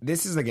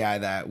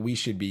we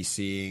should be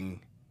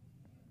seeing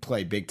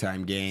play big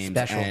time games.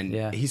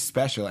 He's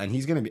special, and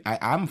he's going to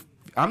be.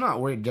 I'm not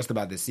worried just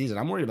about this season.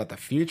 I'm worried about the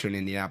future in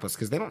Indianapolis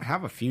because they don't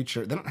have a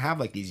future. They don't have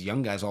like these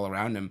young guys all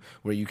around them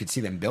where you could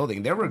see them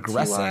building. They're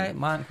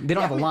regressing. They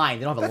don't have a line.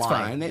 They don't have a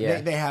line. That's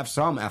fine. They have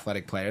some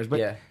athletic players,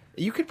 but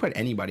you could put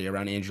anybody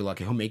around Andrew Luck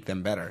and he'll make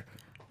them better.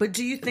 But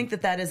do you think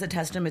that is a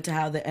testament to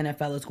how the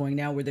NFL is going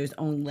now, where there's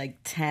only like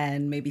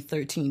 10, maybe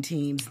 13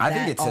 teams I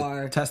think it's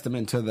a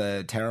testament to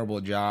the terrible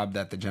job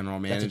that the general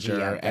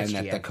manager and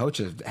the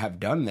coaches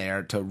have done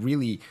there to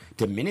really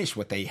diminish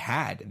what they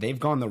had. They've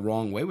gone the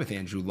wrong way with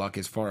Andrew Luck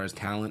as far as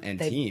talent and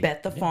team. They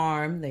bet the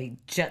farm. They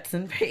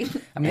Jetson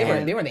Peyton. I mean,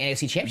 they were in the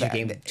NFC Championship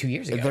game 2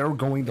 years ago. They're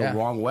going the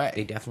wrong way.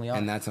 They definitely are.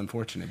 And that's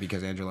unfortunate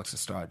because Andrew Luck's a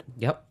stud.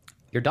 Yep.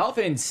 Your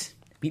Dolphins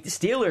beat the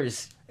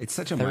Steelers. It's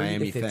such a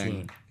Miami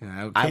thing.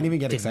 I can't even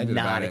get excited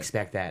about it. I did not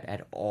expect that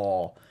at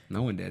all.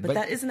 No one did.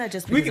 But isn't that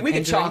just we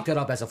can chalk that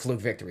up as a fluke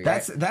victory.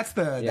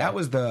 That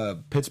was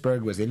the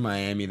Pittsburgh was in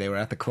Miami. They were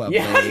at the club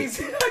late. I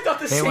thought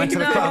they went to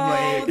the club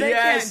late. They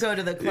can't go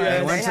to the club.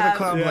 They went to the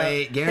club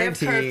late.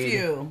 Guaranteed. They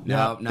have curfew.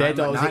 No,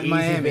 not in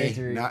Miami.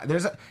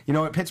 You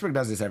know what? Pittsburgh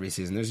does this every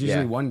season. There's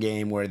usually one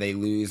game where they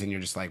lose, and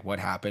you're just like, "What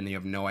happened?" And you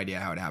have no idea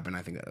how it happened.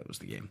 I think that was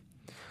the game.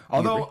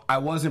 Although I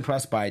was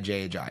impressed by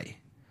Jay Ajayi.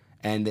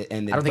 And I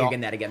don't think you're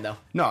getting that again, though.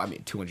 No, I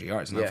mean 200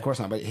 yards. No, of course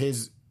not. But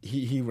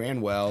he ran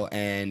well,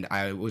 and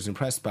I was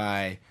impressed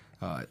by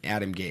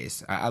Adam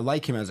Gase. I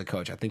like him as a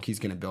coach. I think he's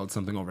going to build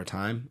something over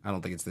time. I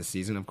don't think it's this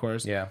season, of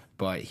course. Yeah.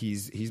 But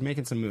he's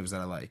making some moves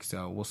that I like.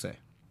 So we'll see.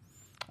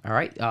 All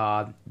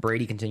right.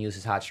 Brady continues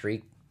his hot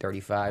streak,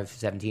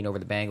 35-17 over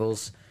the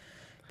Bengals.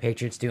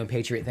 Patriots doing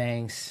Patriot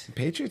things.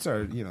 Patriots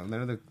are,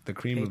 they're the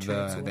cream of the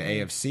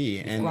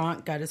AFC. And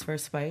Gronk got his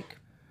first spike.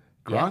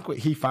 Gronk,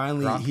 he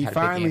Gronk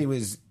finally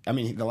was. I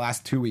mean, the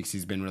last 2 weeks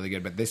he's been really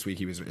good, but this week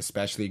he was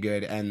especially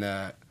good. And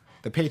the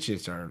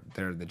Patriots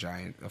they're the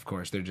giant. Of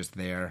course, they're just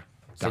there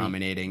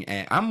dominating.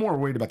 And I'm more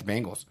worried about the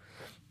Bengals.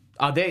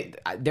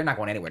 They're not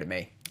going anywhere to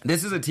me.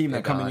 This is a team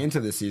that coming into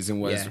the season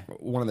was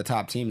one of the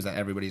top teams that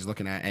everybody's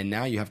looking at, and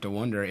now you have to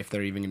wonder if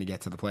they're even going to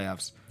get to the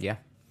playoffs. Yeah.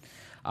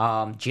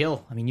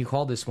 Jill, I mean, you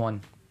called this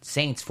one.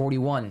 Saints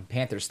 41,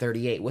 Panthers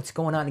 38. What's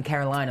going on in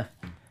Carolina?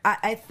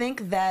 I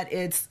think that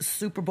it's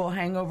Super Bowl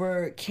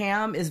hangover.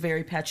 Cam is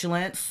very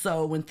petulant,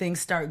 so when things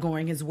start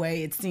going his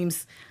way, it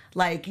seems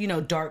like,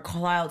 dark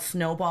cloud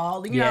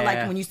snowball. You know,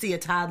 like when you see a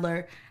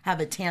toddler have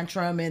a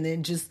tantrum and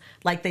then just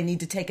like they need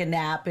to take a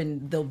nap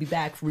and they'll be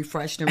back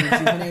refreshed and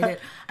rejuvenated.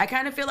 I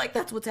kind of feel like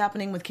that's what's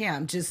happening with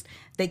Cam. Just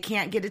they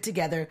can't get it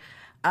together.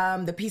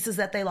 The pieces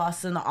that they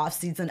lost in the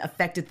offseason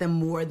affected them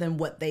more than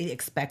what they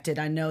expected.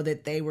 I know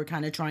that they were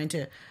kind of trying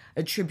to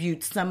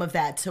attribute some of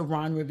that to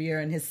Ron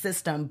Rivera and his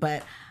system,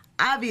 but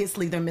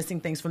obviously they're missing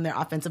things from their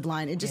offensive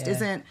line. It just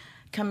isn't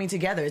coming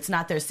together. It's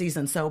not their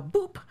season, so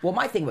boop. Well,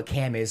 my thing with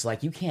Cam is,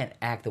 like, you can't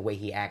act the way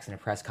he acts in a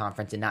press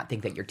conference and not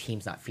think that your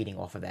team's not feeding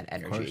off of that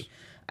energy.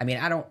 I mean,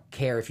 I don't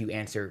care if you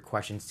answer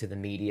questions to the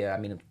media. I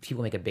mean,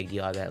 people make a big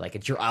deal out of that. Like,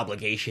 it's your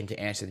obligation to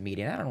answer the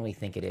media. And I don't really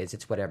think it is.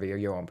 It's whatever. You're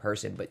your own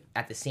person. But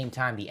at the same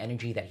time, the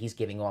energy that he's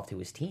giving off to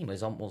his team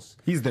is almost...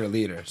 He's their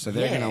leader, so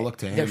they're going to look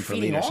to him for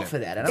leadership. They're feeding off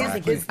of that. And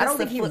I don't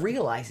think he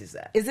realizes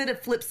that. Is it a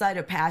flip side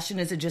of passion?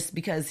 Is it just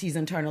because he's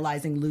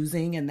internalizing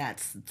losing and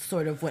that's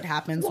sort of what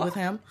happens with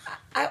him?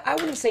 I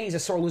wouldn't say he's a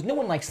sore loser. No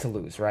one likes to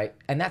lose, right?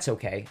 And that's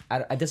okay.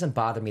 It doesn't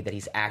bother me that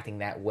he's acting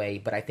that way,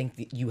 but I think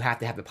that you have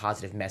to have a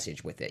positive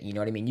message with it. You know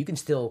what I mean? You can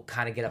still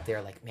kind of get up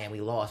there like, man, we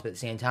lost, but at the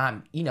same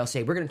time,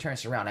 say, we're going to turn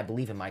this around. I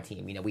believe in my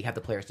team. We have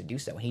the players to do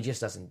so. And he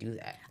just doesn't do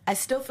that. I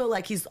still feel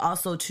like he's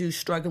also, too,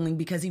 struggling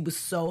because he was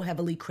so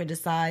heavily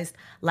criticized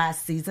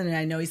last season, and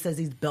I know he says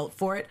he's built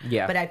for it.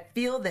 Yeah. But I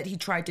feel that he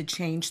tried to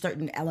change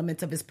certain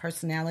elements of his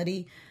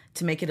personality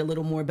to make it a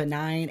little more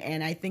benign,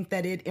 and I think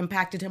that it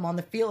impacted him on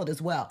the field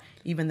as well,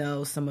 even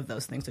though some of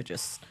those things are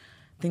just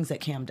things that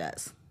Cam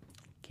does.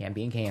 Cam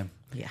being Cam.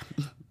 Yeah.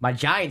 My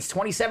Giants,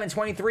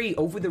 27-23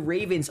 over the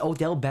Ravens.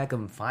 Odell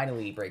Beckham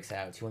finally breaks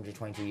out.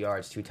 222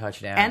 yards, 2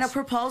 touchdowns. And a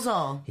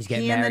proposal. He's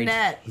getting married. In the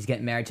net. He's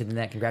getting married to the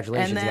net.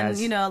 Congratulations, and then,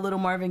 guys. a little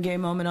Marvin Gaye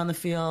moment on the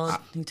field.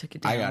 He took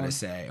it down. I got to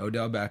say,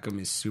 Odell Beckham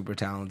is super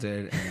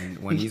talented,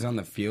 and when he's on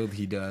the field,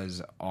 he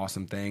does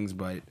awesome things,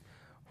 but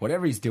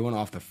whatever he's doing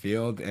off the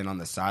field and on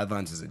the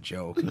sidelines is a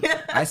joke.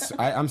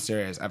 I'm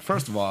serious.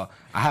 First of all,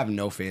 I have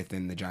no faith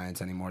in the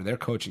Giants anymore. Their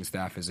coaching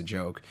staff is a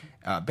joke.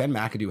 Ben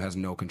McAdoo has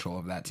no control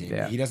of that team.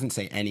 Yeah. He doesn't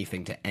say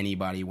anything to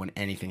anybody when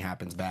anything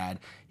happens bad.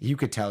 You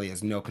could tell he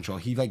has no control.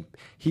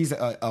 He's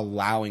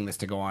allowing this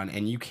to go on,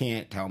 and you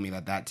can't tell me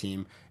that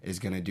team is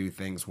going to do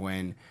things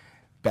when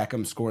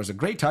Beckham scores a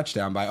great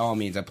touchdown, by all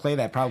means, a play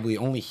that probably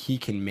only he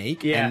can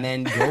make, and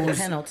then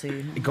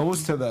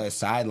goes to the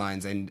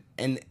sidelines and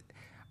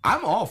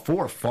I'm all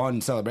for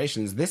fun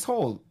celebrations. This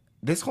whole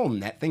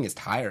net thing is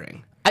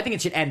tiring. I think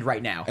it should end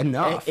right now.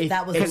 Enough.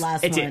 That was the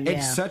last one.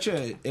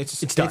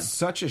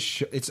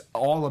 It's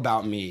all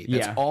about me.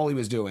 That's all he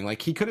was doing.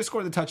 Like, he could have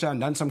scored the touchdown,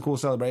 done some cool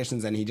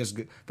celebrations, and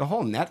the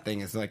whole net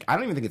thing is like, I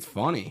don't even think it's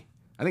funny.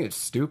 I think it's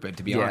stupid,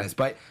 to be honest.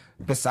 But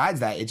besides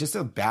that, it's just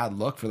a bad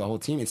look for the whole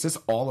team. It's just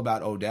all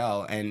about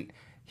Odell, and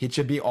it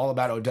should be all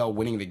about Odell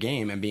winning the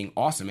game and being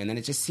awesome. And then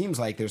it just seems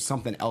like there's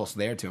something else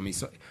there to him.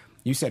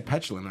 You said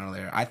petulant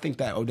earlier. I think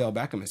that Odell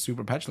Beckham is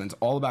super petulant. It's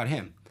all about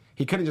him.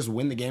 He couldn't just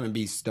win the game and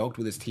be stoked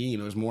with his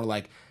team. It was more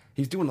like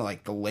he's doing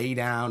the lay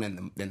down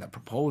and the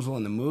proposal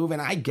and the move.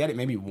 And I get it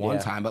maybe one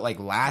time, but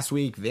like last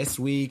week, this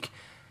week,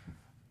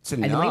 it's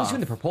enough. And the way he's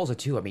doing the proposal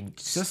too. I mean,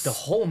 just the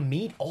whole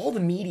all the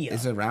media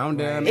is around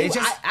him.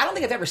 I don't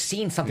think I've ever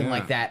seen something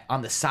like that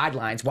on the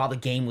sidelines while the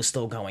game was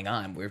still going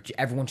on, where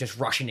everyone's just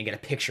rushing to get a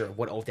picture of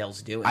what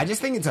Odell's doing. I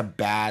just think it's a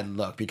bad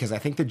look because I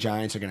think the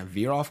Giants are going to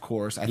veer off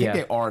course. I think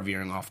they are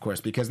veering off course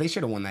because they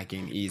should have won that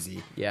game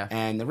easy. Yeah.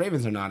 And the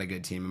Ravens are not a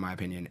good team in my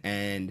opinion.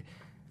 And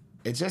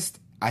it's just,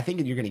 I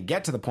think you're going to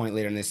get to the point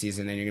later in this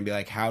season and you're going to be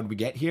like, how did we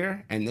get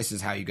here? And this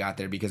is how you got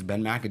there because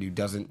Ben McAdoo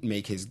doesn't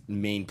make his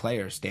main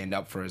player stand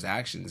up for his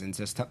actions. And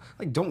just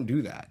don't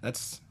do that.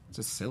 That's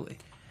just silly.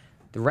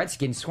 The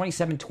Redskins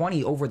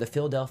 27-20 over the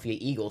Philadelphia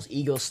Eagles.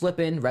 Eagles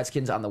slipping,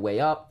 Redskins on the way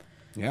up.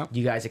 Yeah. Do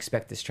you guys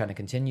expect this trend to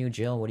continue?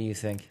 Jill, what do you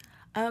think?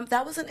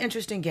 That was an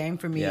interesting game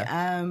for me.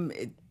 Yeah.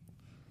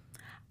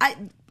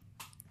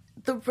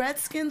 The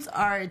Redskins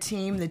are a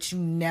team that you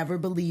never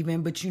believe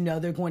in, but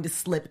they're going to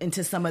slip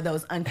into some of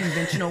those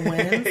unconventional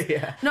wins.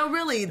 No,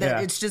 really,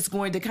 it's just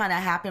going to kind of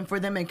happen for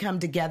them and come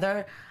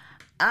together.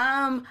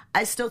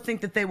 I still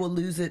think that they will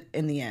lose it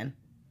in the end.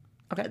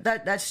 Okay,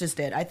 that's just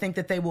it. I think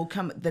that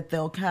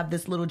they'll have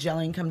this little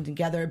gelling come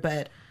together,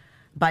 but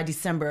by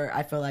December,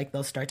 I feel like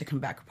they'll start to come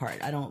back apart.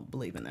 I don't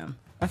believe in them.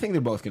 I think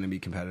they're both going to be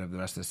competitive the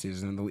rest of the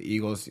season. The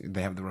Eagles,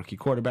 they have the rookie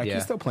quarterback. Yeah.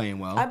 He's still playing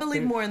well. I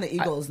believe more in the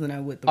Eagles than I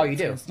would the Oh, you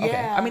do? Redskins. Okay.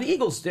 Yeah. I mean, the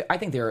Eagles, I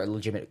think they're a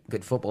legitimate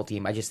good football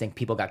team. I just think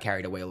people got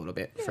carried away a little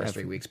bit the first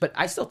 3 weeks. But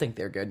I still think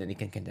they're good and they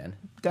can contend.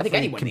 I think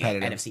anyone in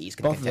the NFC East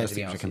can Both contend. of those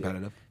teams are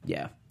competitive.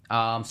 Yeah.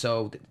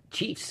 So the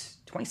Chiefs,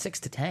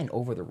 26-10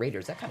 over the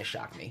Raiders. That kind of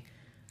shocked me.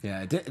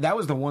 Yeah, that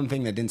was the one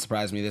thing that didn't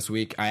surprise me this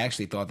week. I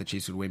actually thought the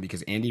Chiefs would win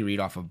because Andy Reid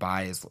off of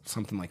bye is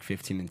something like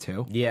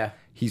 15-2. Yeah.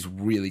 He's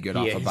really good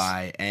off of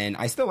bye. And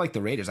I still like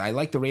the Raiders. I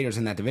like the Raiders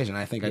in that division.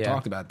 I think I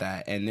talked about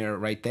that. And they're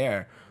right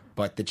there.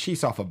 But the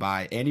Chiefs off of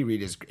bye, Andy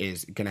Reid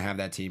is going to have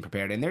that team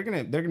prepared. And they're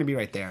gonna be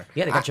right there.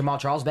 Yeah, they got Jamal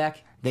Charles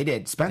back. They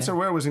did. Spencer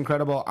Ware was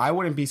incredible. I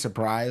wouldn't be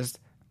surprised,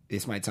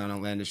 this might sound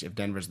outlandish, if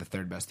Denver's the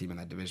third best team in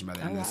that division by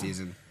the end of the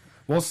season.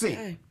 We'll see.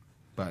 Okay.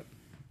 But...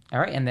 All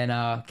right, and then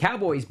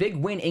Cowboys, big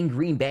win in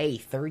Green Bay,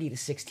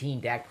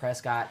 30-16. Dak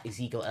Prescott,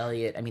 Ezekiel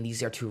Elliott. I mean,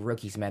 these are two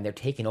rookies, man. They're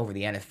taking over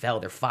the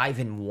NFL. They're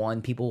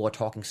 5-1. People are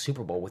talking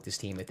Super Bowl with this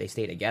team if they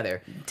stay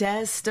together.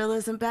 Dez still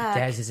isn't back.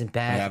 Dez isn't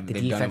back. Yeah, the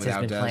they've done it defense has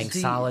been without Dez. playing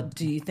solid.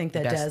 Do you think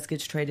that Dez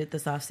gets traded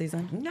this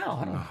offseason? No,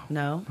 I don't know.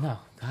 No? No,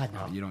 God,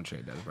 no. You don't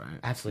trade Dez Bryant.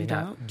 Absolutely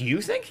You not. don't? Do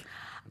you think?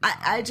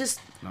 I just...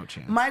 No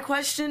chance. My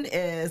question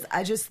is,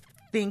 I just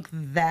think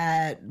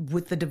that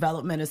with the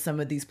development of some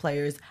of these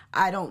players,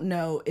 I don't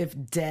know if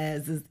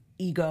Dez's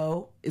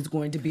ego is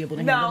going to be able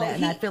to handle that.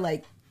 And I feel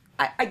like...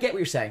 I get what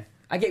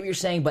you're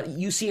saying. But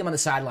you see him on the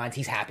sidelines.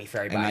 He's happy for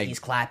everybody. He's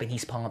clapping.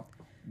 He's pumped.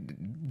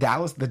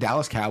 The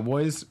Dallas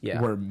Cowboys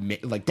Yeah. were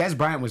like Dez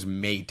Bryant was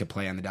made to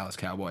play on the Dallas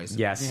Cowboys.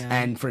 Yes. Yeah.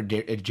 And for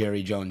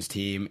Jerry Jones'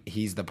 team,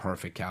 he's the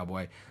perfect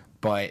Cowboy.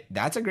 But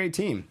that's a great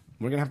team.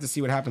 We're gonna have to see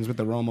what happens with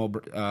the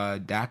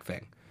Romo Dak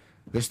thing.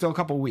 There's still a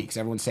couple weeks.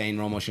 Everyone's saying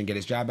Romo shouldn't get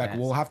his job back. Yes.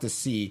 We'll have to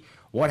see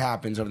what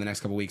happens over the next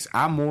couple weeks.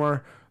 I'm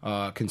more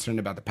concerned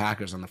about the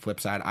Packers on the flip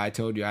side. I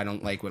told you I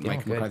don't like what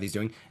Mike McCarthy's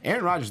doing.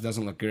 Aaron Rodgers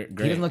doesn't look great. He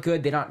doesn't look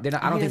good.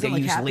 I don't think they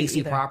use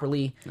Lacey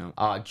properly. No.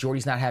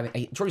 Jordy's not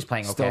having. Jordy's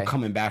playing okay. Still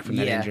coming back from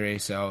that injury.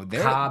 So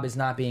Cobb is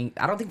not being.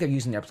 I don't think they're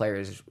using their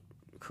players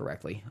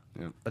correctly.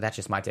 Yeah. But that's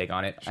just my take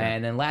on it. Sure.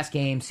 And then last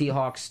game,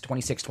 Seahawks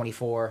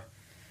 26-24.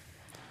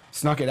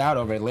 Snuck it out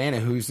over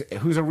Atlanta, who's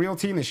a real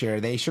team this year.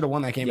 They should have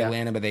won that game in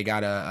Atlanta, but they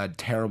got a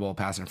terrible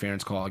pass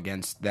interference call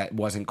against that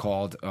wasn't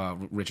called.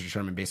 Richard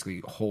Sherman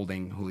basically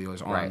holding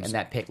Julio's arms. Right, and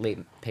that late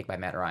pick by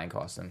Matt Ryan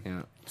cost them.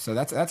 Yeah. So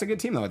that's a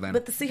good team, though, Atlanta.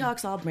 But the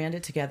Seahawks all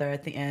branded together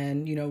at the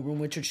end, when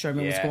Richard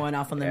Sherman was going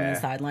off on the main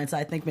sideline. So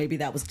I think maybe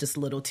that was just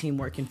a little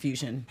teamwork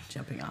confusion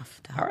jumping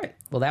off. All right.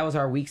 Well, that was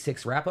our Week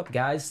 6 wrap-up,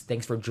 guys.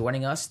 Thanks for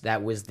joining us.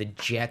 That was the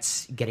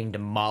Jets getting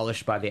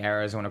demolished by the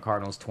Arizona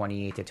Cardinals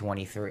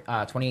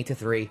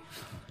 28-3.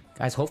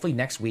 Guys, hopefully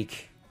next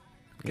week...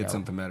 Get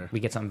something better. We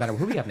get something better.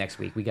 Who do we have next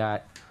week? We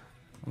got...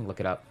 Let me look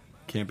it up.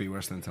 Can't be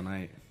worse than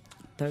tonight.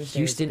 Thursday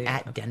Houston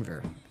at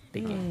Denver.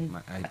 Big game.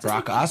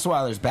 Brock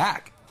Osweiler's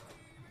back.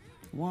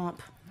 Womp.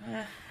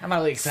 I'm not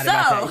really excited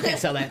about that. You can't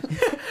sell that.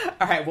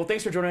 All right. Well,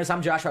 thanks for joining us.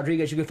 I'm Josh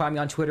Rodriguez. You can find me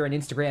on Twitter and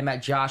Instagram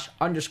at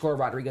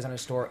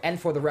Josh_Rodriguez_. And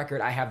for the record,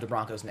 I have the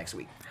Broncos next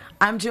week.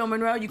 I'm Jill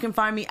Monroe. You can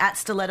find me at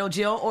Stiletto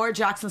Jill or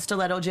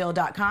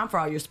JocksonStilettoJill.com for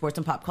all your sports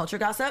and pop culture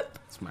gossip.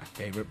 It's my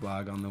favorite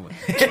blog on the web.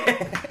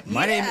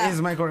 My name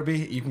is Mike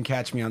Orby. You can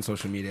catch me on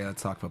social media.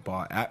 Let's talk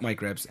football at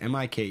Mike Rips,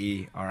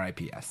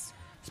 MikeRips.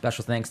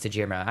 Special thanks to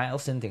Jeremiah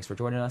Allison. Thanks for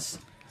joining us.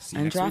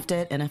 And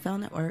Drafted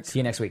NFL Network. See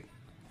you next week.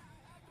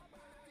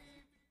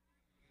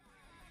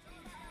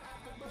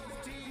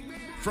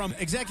 From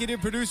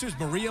executive producers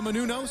Maria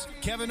Menounos,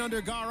 Kevin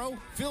Undergaro,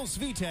 Phil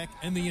Svitek,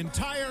 and the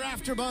entire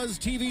AfterBuzz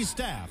TV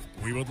staff,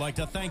 we would like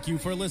to thank you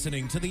for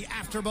listening to the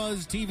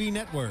AfterBuzz TV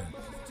network.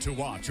 To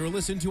watch or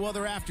listen to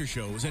other after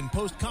shows and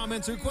post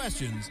comments or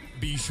questions,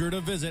 be sure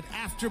to visit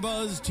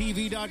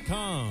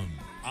AfterBuzzTV.com.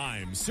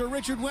 I'm Sir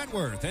Richard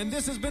Wentworth, and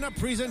this has been a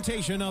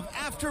presentation of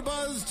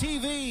AfterBuzz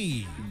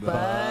TV.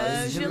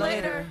 Buzz you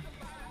later.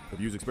 The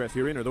views expressed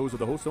herein are those of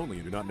the hosts only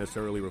and do not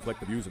necessarily reflect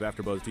the views of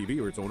AfterBuzz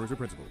TV or its owners or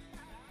principals.